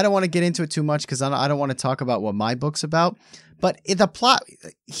want to get into it too much because I don't want to talk about what my book's about. But the plot,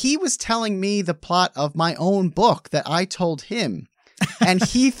 he was telling me the plot of my own book that I told him. And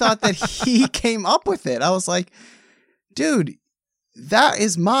he thought that he came up with it. I was like, dude, that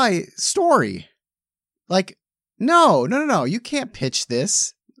is my story. Like, no. You can't pitch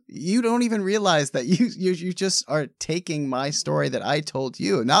this. You don't even realize that you just are taking my story that I told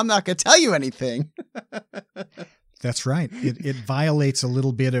you. Now I'm not going to tell you anything. That's right. It violates a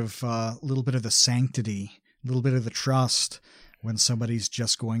little bit of the sanctity, a little bit of the trust when somebody's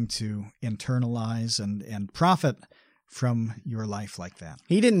just going to internalize and profit from your life like that.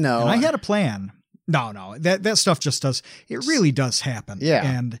 He didn't know. And I had a plan. No, that stuff just does. It really does happen. Yeah.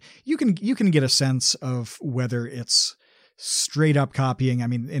 And you can get a sense of whether it's straight up copying. I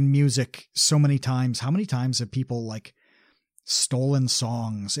mean, in music, so many times, how many times have people like stolen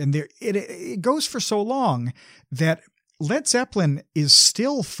songs? And it goes for so long that Led Zeppelin is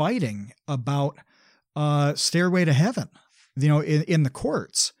still fighting about Stairway to Heaven, in the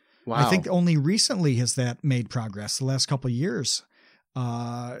courts. Wow. I think only recently has that made progress, the last couple of years.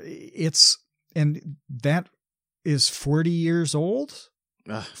 And that is 40 years old,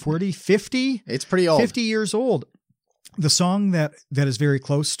 40, 50. It's pretty old. 50 years old. The song that is very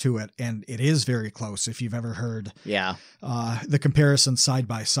close to it, and it is very close if you've ever heard the comparison side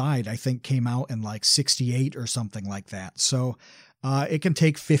by side, I think came out in like 68 or something like that. So it can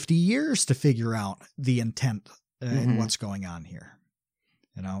take 50 years to figure out the intent and what's going on here.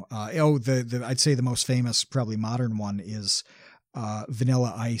 I'd say the most famous, probably modern one is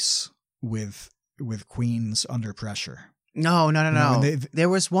Vanilla Ice with Queen's Under Pressure. No. There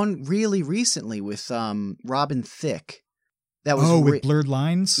was one really recently with Robin Thicke. That was with Blurred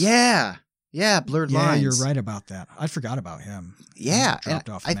Lines? Yeah, Blurred Lines. Yeah, you're right about that. I forgot about him. Yeah, dropped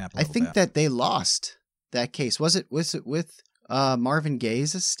off the map a I little think bit. that they lost that case. Was it with Marvin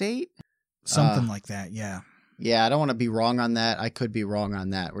Gaye's estate? Something like that, yeah. Yeah, I don't want to be wrong on that. I could be wrong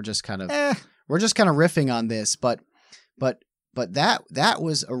on that. We're just kind of riffing on this, but that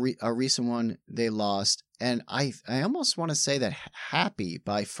was a recent one they lost, and I almost want to say that Happy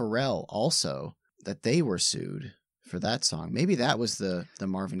by Pharrell also, that they were sued for that song. Maybe that was the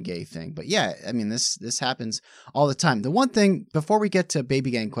Marvin Gaye thing. But yeah, I mean this happens all the time. The one thing before we get to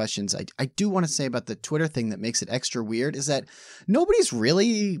Baby Gang questions, I do want to say about the Twitter thing that makes it extra weird is that nobody's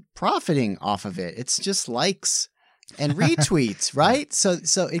really profiting off of it. It's just likes and retweets, right? So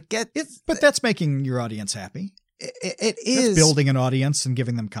but that's making your audience happy. It is That's building an audience and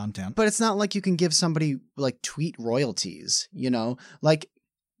giving them content. But it's not like you can give somebody like tweet royalties, Like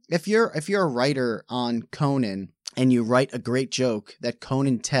if you're a writer on Conan and you write a great joke that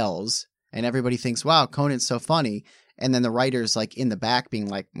Conan tells and everybody thinks, wow, Conan's so funny. And then the writer's like in the back being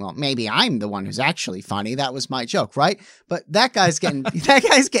like, well, maybe I'm the one who's actually funny. That was my joke, right? But that guy's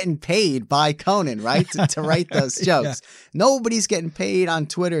getting paid by Conan, right? To write those jokes. Yeah. Nobody's getting paid on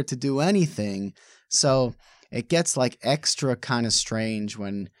Twitter to do anything. So it gets like extra kind of strange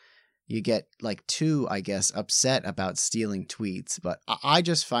when you get like too, I guess, upset about stealing tweets. But I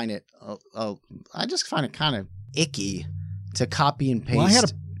just find it kind of icky to copy and paste. Well, I had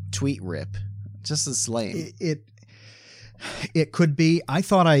a tweet rip. Just as lame. It could be. I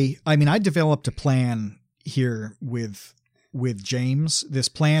thought I developed a plan here with James. This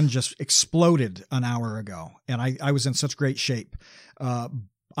plan just exploded an hour ago, and I was in such great shape.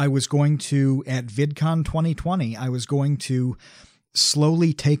 I was going to, at VidCon 2020, I was going to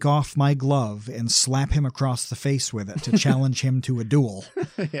slowly take off my glove and slap him across the face with it to challenge him to a duel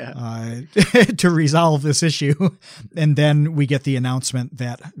to resolve this issue. And then we get the announcement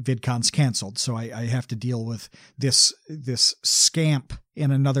that VidCon's canceled. So I have to deal with this scamp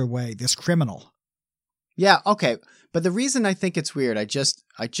in another way, this criminal. Yeah. Okay. But the reason I think it's weird, I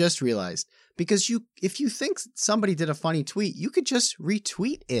just realized, because if you think somebody did a funny tweet, you could just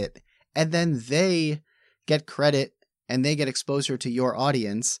retweet it and then they get credit and they get exposure to your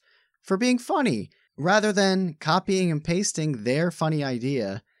audience for being funny, rather than copying and pasting their funny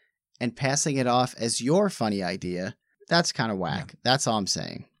idea and passing it off as your funny idea. That's kind of whack. Yeah. That's all I'm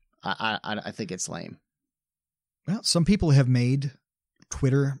saying. I think it's lame. Well, some people have made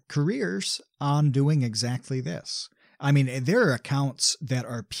Twitter careers on doing exactly this. I mean, there are accounts that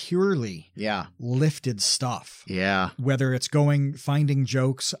are purely lifted stuff. Yeah. Whether it's finding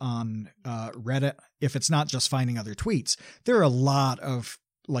jokes on Reddit, if it's not just finding other tweets, there are a lot of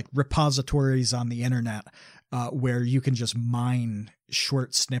like repositories on the internet where you can just mine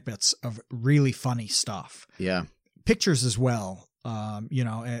short snippets of really funny stuff. Yeah. Pictures as well,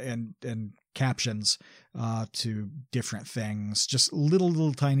 and captions to different things, just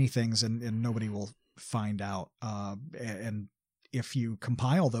little tiny things, and nobody will find out. And if you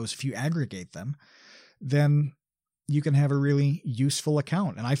compile those, if you aggregate them, then you can have a really useful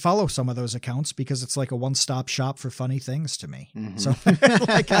account. And I follow some of those accounts because it's like a one-stop shop for funny things to me. Mm-hmm. So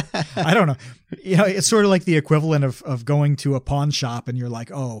like, I don't know, it's sort of like the equivalent of going to a pawn shop and you're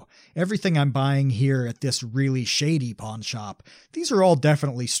like, oh, everything I'm buying here at this really shady pawn shop, these are all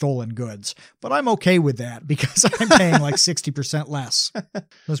definitely stolen goods, but I'm okay with that because I'm paying like 60% less. So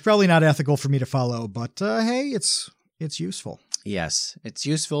it's probably not ethical for me to follow, but hey, it's useful. Yes, it's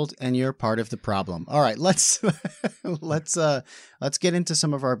useful and you're part of the problem. All right, let's get into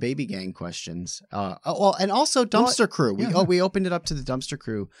some of our baby gang questions. And also Dumpster Crew. We opened it up to the Dumpster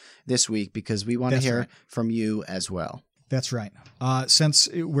Crew this week because we want to hear from you as well. That's right. Since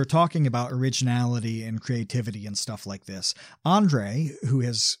we're talking about originality and creativity and stuff like this, Andre,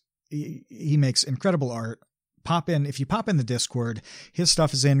 he makes incredible art. If you pop in the Discord, his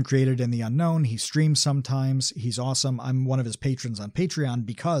stuff is Created in the Unknown. He streams sometimes. He's awesome. I'm one of his patrons on Patreon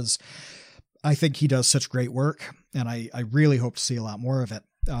because I think he does such great work, and I really hope to see a lot more of it.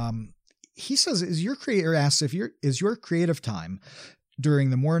 He says, is your creative time during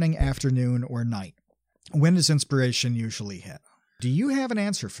the morning, afternoon, or night? When does inspiration usually hit? Do you have an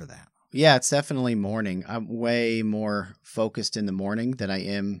answer for that? Yeah, it's definitely morning. I'm way more focused in the morning than I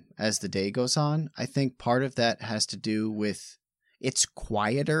am as the day goes on. I think part of that has to do with it's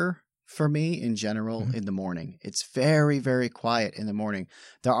quieter for me in general in the morning. It's very, very quiet in the morning.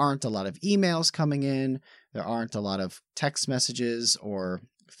 There aren't a lot of emails coming in. There aren't a lot of text messages or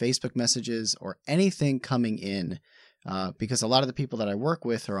Facebook messages or anything coming in because a lot of the people that I work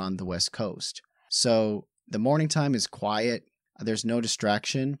with are on the West Coast. So the morning time is quiet. There's no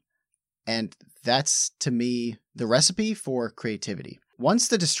distraction. And that's, to me, the recipe for creativity. Once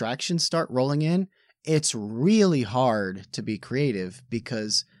the distractions start rolling in, it's really hard to be creative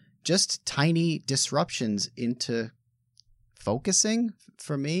because just tiny disruptions into focusing,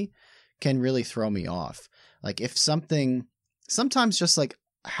 for me, can really throw me off. Like if sometimes just like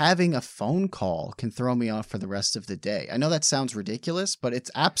having a phone call can throw me off for the rest of the day. I know that sounds ridiculous, but it's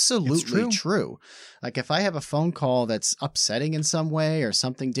absolutely true. Like if I have a phone call that's upsetting in some way or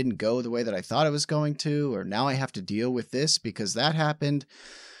something didn't go the way that I thought it was going to, or now I have to deal with this because that happened,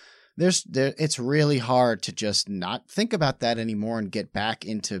 it's really hard to just not think about that anymore and get back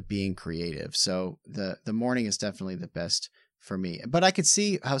into being creative. So the morning is definitely the best for me. But I could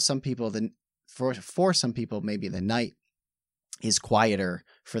see how some people, for some people, maybe the night is quieter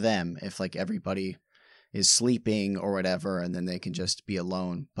for them if like everybody is sleeping or whatever, and then they can just be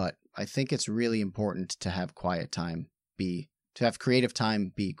alone. But I think it's really important to have quiet time to have creative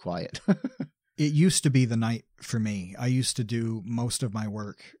time be quiet. It used to be the night for me. I used to do most of my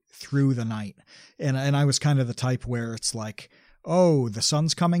work through the night. And I was kind of the type where it's like, oh, the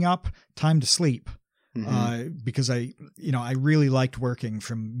sun's coming up, time to sleep. Because I really liked working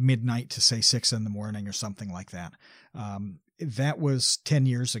from midnight to say 6 a.m. or something like that. That was 10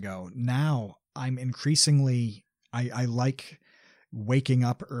 years ago. Now I'm increasingly, I like waking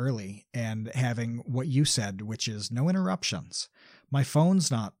up early and having what you said, which is no interruptions. My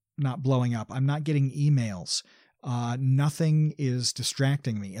phone's not blowing up. I'm not getting emails. Nothing is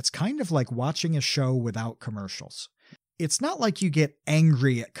distracting me. It's kind of like watching a show without commercials. It's not like you get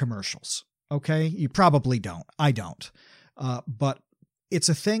angry at commercials. Okay. You probably don't. I don't. But it's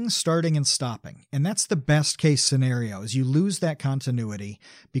a thing starting and stopping. And that's the best case scenario is you lose that continuity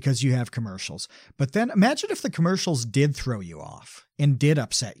because you have commercials. But then imagine if the commercials did throw you off and did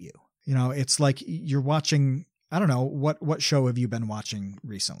upset you. You know, it's like you're watching, I don't know, what show have you been watching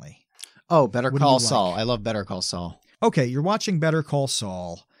recently? Oh, Better Call Saul. I love Better Call Saul. Okay. You're watching Better Call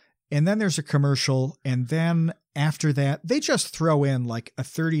Saul and then there's a commercial. And then after that, they just throw in like a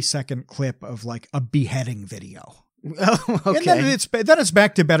 30-second clip of like a beheading video. Oh, okay. And then it's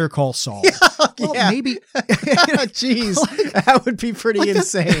back to Better Call Saul. Well, yeah. Maybe. Jeez, that would be pretty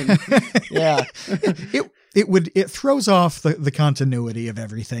insane. Yeah. It throws off the continuity of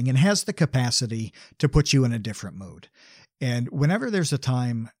everything and has the capacity to put you in a different mood. And whenever there's a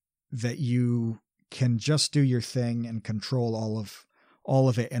time that you can just do your thing and control all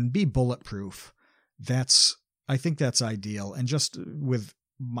of it and be bulletproof, I think that's ideal. And just with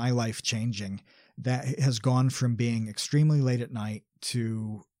my life changing, that has gone from being extremely late at night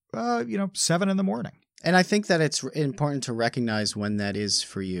to, 7 a.m. And I think that it's important to recognize when that is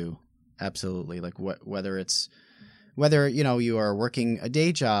for you. Absolutely. Like whether you are working a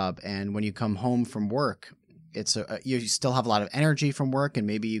day job and when you come home from work, you still have a lot of energy from work and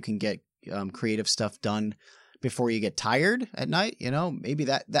maybe you can get creative stuff done before you get tired at night. Maybe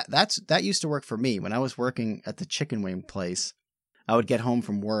that used to work for me when I was working at the chicken wing place. I would get home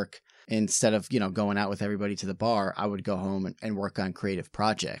from work. Instead of, going out with everybody to the bar, I would go home and work on creative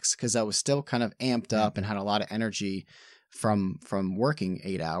projects because I was still kind of amped up and had a lot of energy from working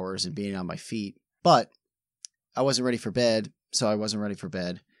 8 hours and being on my feet. But I wasn't ready for bed, so I wasn't ready for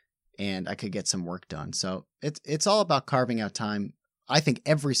bed, and I could get some work done. So it's all about carving out time, I think,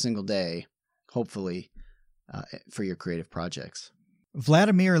 every single day, hopefully, for your creative projects.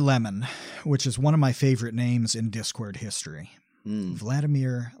 Vladimir Lemon, which is one of my favorite names in Discord history.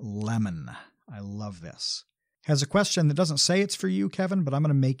 Vladimir Lemon. I love this. has a question that doesn't say it's for you, Kevin, but I'm going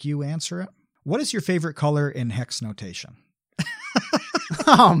to make you answer it. What is your favorite color in hex notation?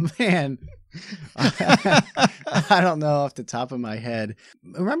 Oh, man. I don't know off the top of my head.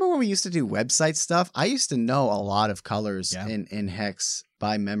 Remember when we used to do website stuff? I used to know a lot of colors in hex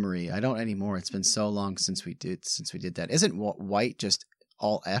by memory. I don't anymore. It's been so long since we did that. Isn't white just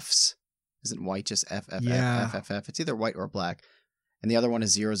all Fs? Isn't white just F, F, Yeah. F, F, F, F? It's either white or black. And the other one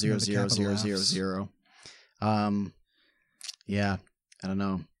is 0, 0, 0, 0, 0, 0. Yeah, I don't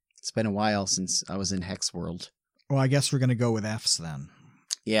know. It's been a while since I was in hex world. Well, I guess we're going to go with Fs then.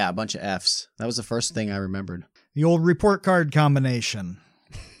 Yeah, a bunch of Fs. That was the first thing I remembered. The old report card combination.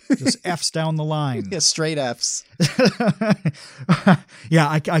 Just Fs down the line. Yeah, straight Fs.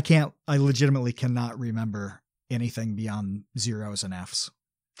 Yeah, I legitimately cannot remember anything beyond zeros and Fs.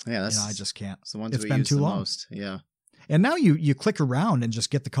 Yeah, I just can't. It's the ones it's we been use too the long. most. Yeah. And now you click around and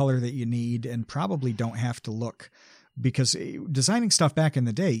just get the color that you need and probably don't have to look, because designing stuff back in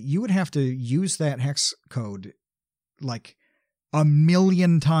the day, you would have to use that hex code like a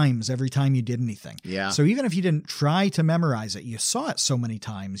million times every time you did anything. Yeah. So even if you didn't try to memorize it, you saw it so many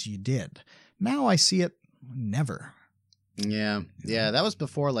times you did. Now I see it never. Yeah. Yeah. That was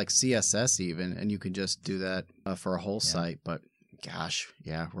before like CSS even, and you could just do that for a whole site. But gosh,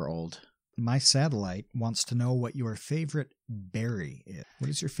 yeah, we're old. My satellite wants to know what your favorite berry is. What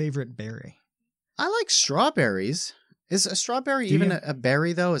is your favorite berry? I like strawberries. Is a strawberry even a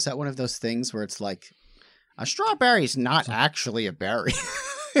berry though? Is that one of those things where it's like a strawberry is not actually a berry?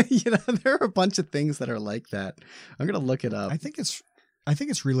 There are a bunch of things that are like that. I'm gonna look it up. I think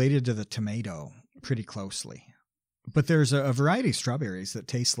it's related to the tomato pretty closely, but there's a variety of strawberries that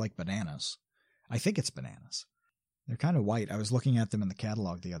taste like bananas. I think it's bananas. They're kind of white. I was looking at them in the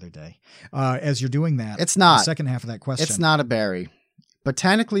catalog the other day. As you're doing that, it's not the second half of that question. It's not a berry.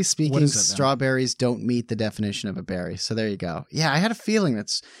 Botanically speaking, is it, strawberries don't meet the definition of a berry. So there you go. Yeah, I had a feeling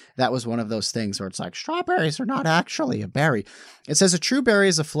that was one of those things where it's like strawberries are not actually a berry. It says a true berry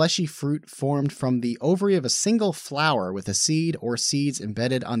is a fleshy fruit formed from the ovary of a single flower with a seed or seeds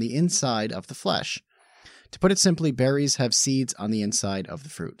embedded on the inside of the flesh. To put it simply, berries have seeds on the inside of the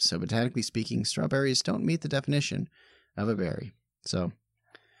fruit. So botanically speaking, strawberries don't meet the definition of a berry. So,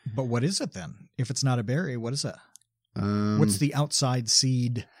 but what is it then? If it's not a berry, what is it? What's the outside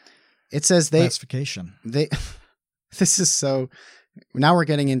seed? It says classification. This is so. Now we're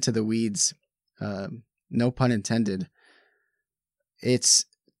getting into the weeds. No pun intended.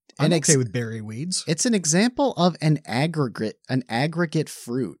 I'm okay with berry weeds. It's an example of an aggregate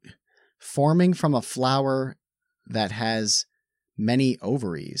fruit forming from a flower that has many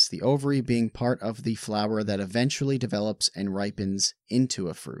ovaries. The ovary being part of the flower that eventually develops and ripens into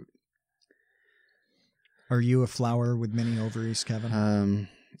a fruit. Are you a flower with many ovaries, Kevin?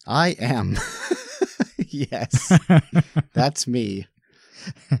 I am. Yes, that's me.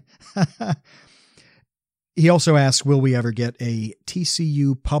 He also asks, will we ever get a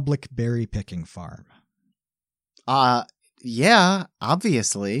TCU public berry picking farm? Yeah,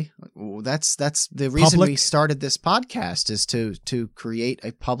 obviously. That's the reason we started this podcast, is to create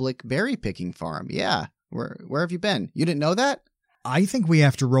a public berry picking farm. Yeah. Where have you been? You didn't know that? I think we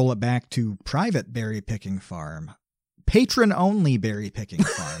have to roll it back to private berry picking farm. Patron only berry picking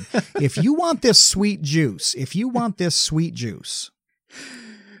farm. If you want this sweet juice, If you want this sweet juice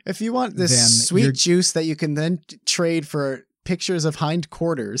that you can then trade for pictures of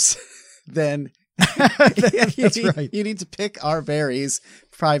hindquarters, then you need to pick our berries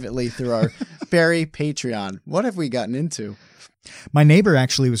privately through our berry Patreon. What have we gotten into? My neighbor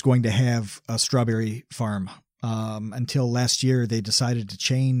actually was going to have a strawberry farm until last year. They decided to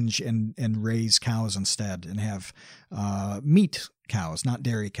change and raise cows instead and have meat cows, not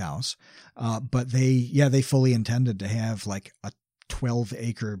dairy cows. But they fully intended to have like a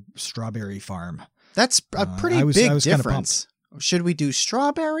 12-acre strawberry farm. That's a pretty big difference. Should we do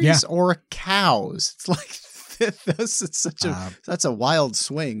strawberries or cows? It's like that's a wild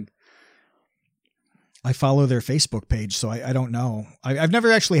swing. I follow their Facebook page, so I don't know. I've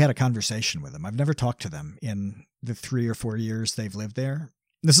never actually had a conversation with them. I've never talked to them in the 3 or 4 years they've lived there.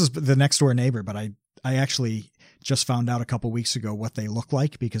 This is the next door neighbor, but I actually just found out a couple weeks ago what they look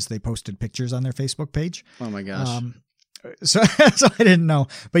like because they posted pictures on their Facebook page. Oh my gosh. So I didn't know.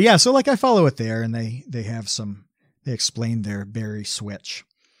 But yeah, so like I follow it there, and they explained their berry switch.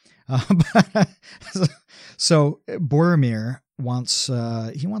 So Boromir wants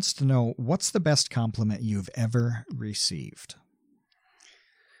to know, what's the best compliment you've ever received?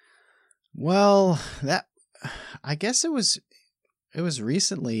 Well, I guess it was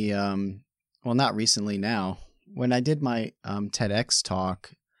recently, well, not recently now, when I did my TEDx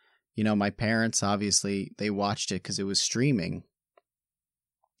talk my parents, obviously, they watched it because it was streaming.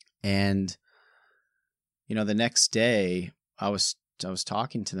 And, the next day I was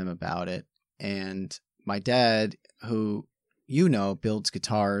talking to them about it, and my dad, who, builds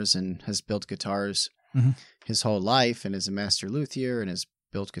guitars and has built guitars his whole life and is a master luthier and has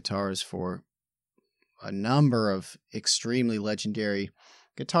built guitars for a number of extremely legendary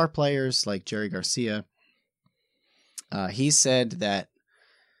guitar players like Jerry Garcia. He said that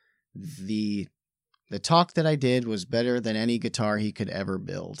the talk that I did was better than any guitar he could ever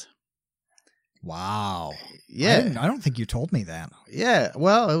build. Wow. Yeah. I don't think you told me that. Yeah.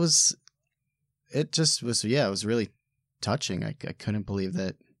 Well, it was really touching. I couldn't believe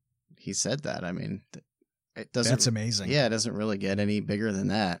that he said that. I mean, it doesn't. That's amazing. Yeah. It doesn't really get any bigger than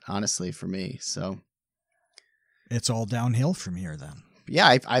that, honestly, for me. So it's all downhill from here then.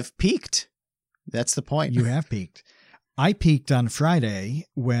 Yeah. I've peaked. That's the point. You have peaked. I peaked on Friday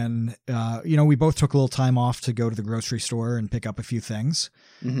when, we both took a little time off to go to the grocery store and pick up a few things.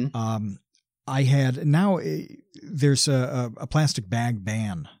 Mm-hmm. There's a plastic bag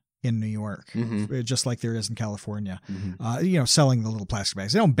ban in New York, just like there is in California, selling the little plastic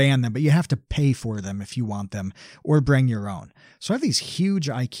bags. They don't ban them, but you have to pay for them if you want them or bring your own. So I have these huge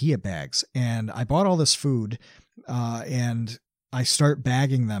IKEA bags, and I bought all this food, and I start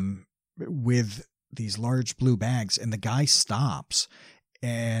bagging them with these large blue bags, and the guy stops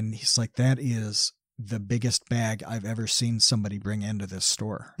and he's like, that is the biggest bag I've ever seen somebody bring into this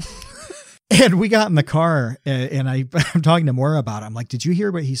store. And we got in the car, and I'm talking to Maura about it. I'm like, did you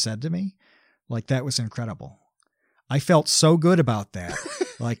hear what he said to me? Like, that was incredible. I felt so good about that.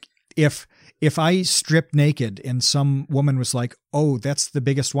 Like, if I stripped naked and some woman was like, oh, that's the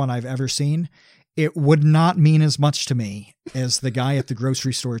biggest one I've ever seen, it would not mean as much to me as the guy at the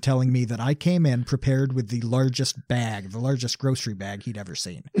grocery store telling me that I came in prepared with the largest grocery bag he'd ever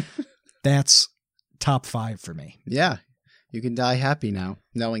seen. That's top 5 for me. Yeah. You can die happy now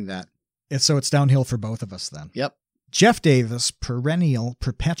knowing that. So it's downhill for both of us then. Yep. Jeff Davis,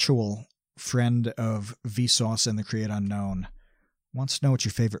 perpetual friend of Vsauce and the Create Unknown, wants to know what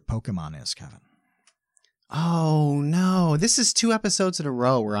your favorite Pokemon is, Kevin. Oh, no. This is 2 episodes in a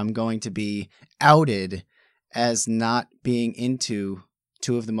row where I'm going to be outed as not being into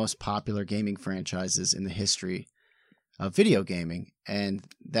 2 of the most popular gaming franchises in the history of video gaming. And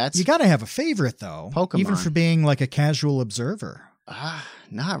that's... You got to have a favorite, though. Pokemon. Even for being like a casual observer.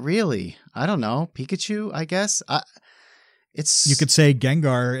 Not really. I don't know. Pikachu, I guess. You could say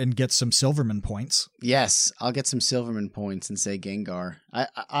Gengar and get some Silverman points. Yes, I'll get some Silverman points and say Gengar.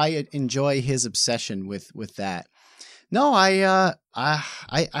 I enjoy his obsession with that. No, I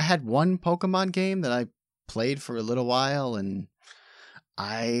had one Pokemon game that I played for a little while and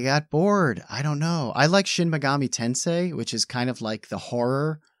I got bored. I don't know. I like Shin Megami Tensei, which is kind of like the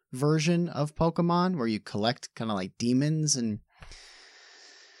horror version of Pokemon where you collect kind of like demons, and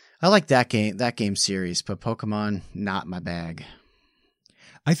I like that game series, but Pokemon, not my bag.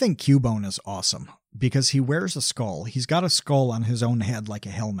 I think Cubone is awesome because he wears a skull. He's got a skull on his own head like a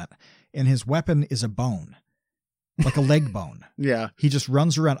helmet, and his weapon is a bone, like a leg bone. Yeah. He just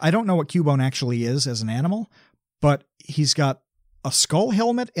runs around. I don't know what Cubone actually is as an animal, but he's got a skull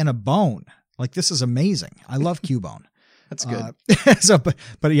helmet and a bone. Like, this is amazing. I love Cubone. That's good.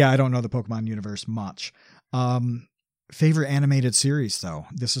 But yeah, I don't know the Pokemon universe much. Favorite animated series, though.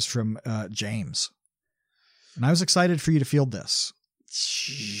 This is from James. And I was excited for you to field this.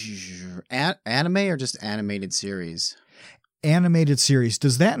 Anime or just animated series? Animated series.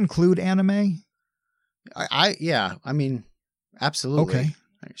 Does that include anime? Yeah. I mean, absolutely. Okay.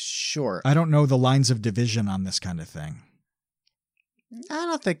 Sure. I don't know the lines of division on this kind of thing. I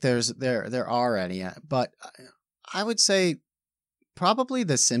don't think there are any, but I would say probably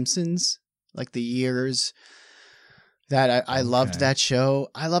The Simpsons, like the years that I loved that show.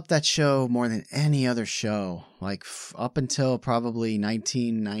 I loved that show more than any other show, like up until probably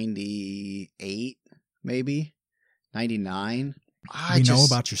 1998, maybe 99. We know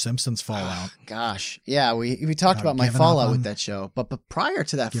about your Simpsons fallout. Gosh. Yeah, we talked about my fallout with that show. But prior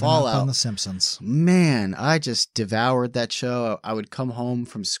to that fallout, on The Simpsons, man, I just devoured that show. I would come home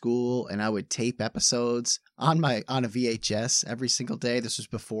from school and I would tape episodes on a VHS every single day. This was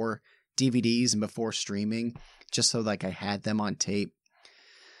before DVDs and before streaming, just so like I had them on tape.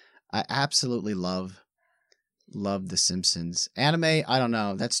 I absolutely love The Simpsons. Anime, I don't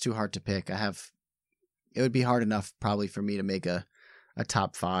know. That's too hard to pick. It would be hard enough probably for me to make a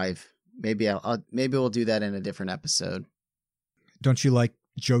top 5. Maybe we'll do that in a different episode. Don't you like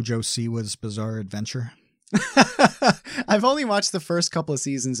JoJo Siwa's Bizarre Adventure? I've only watched the first couple of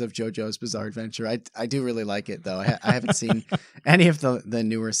seasons of JoJo's Bizarre Adventure. I do really like it, though. I haven't seen any of the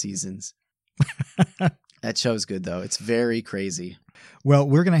newer seasons. That show's good, though. It's very crazy. Well,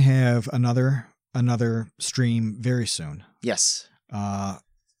 we're going to have another stream very soon. Yes.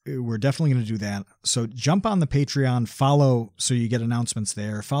 We're definitely going to do that. So jump on the Patreon, follow so you get announcements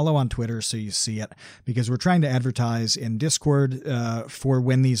there. Follow on Twitter so you see it, because we're trying to advertise in Discord for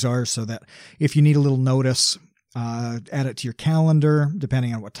when these are, so that if you need a little notice, add it to your calendar,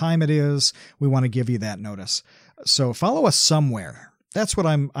 depending on what time it is. We want to give you that notice. So follow us somewhere. That's what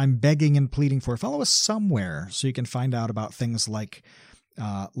I'm begging and pleading for. Follow us somewhere so you can find out about things like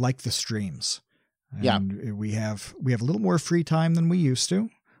the streams. And we have a little more free time than we used to.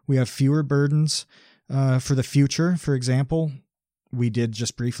 We have fewer burdens for the future. For example, we did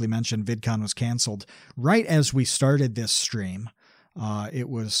just briefly mention VidCon was canceled right as we started this stream. It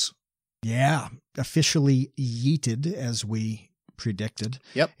was, officially yeeted as we predicted.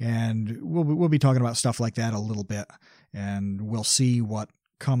 Yep. And we'll be talking about stuff like that a little bit, and we'll see what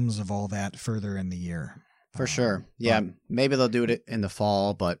comes of all that further in the year. For sure. Yeah. Maybe they'll do it in the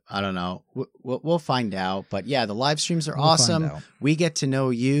fall, but I don't know. We'll find out. But yeah, the live streams are awesome. We get to know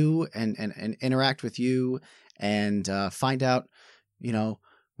you and interact with you and find out,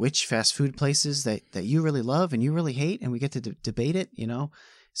 which fast food places that you really love and you really hate. And we get to debate it,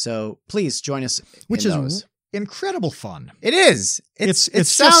 So please join us. Which is incredible fun. It is. It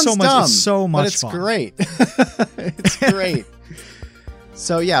sounds just dumb, it's so much but it's fun. Great. It's great.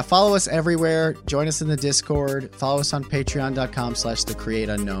 So yeah, follow us everywhere. Join us in the Discord. Follow us on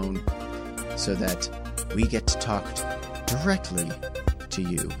patreon.com/thecreateunknown so that we get to talk directly to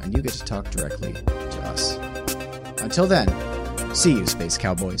you and you get to talk directly to us. Until then, see you, Space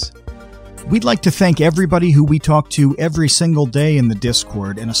Cowboys. We'd like to thank everybody who we talk to every single day in the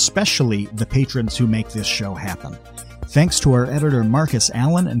Discord, and especially the patrons who make this show happen. Thanks to our editor Marcus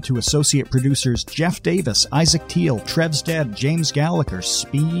Allen and to associate producers Jeff Davis, Isaac Teal, Trev's Dad, James Gallagher,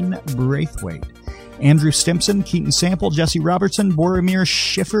 Speen Braithwaite, Andrew Stimpson, Keaton Sample, Jesse Robertson, Boromir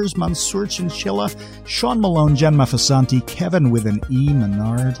Schiffers, Mansoor Chinchilla, Sean Malone, Jen Mafasanti, Kevin with an E,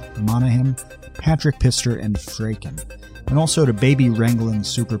 Menard, Monahan, Patrick Pister, and Fraken. And also to baby wrangling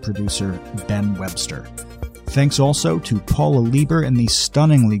super producer Ben Webster. Thanks also to Paula Lieber and the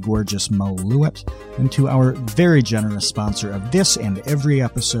stunningly gorgeous Mo Lewitt, and to our very generous sponsor of this and every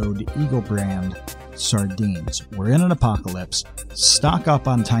episode, Eagle Brand Sardines. We're in an apocalypse. Stock up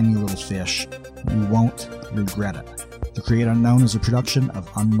on tiny little fish. You won't regret it. The Create Unknown is a production of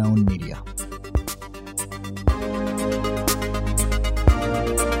Unknown Media.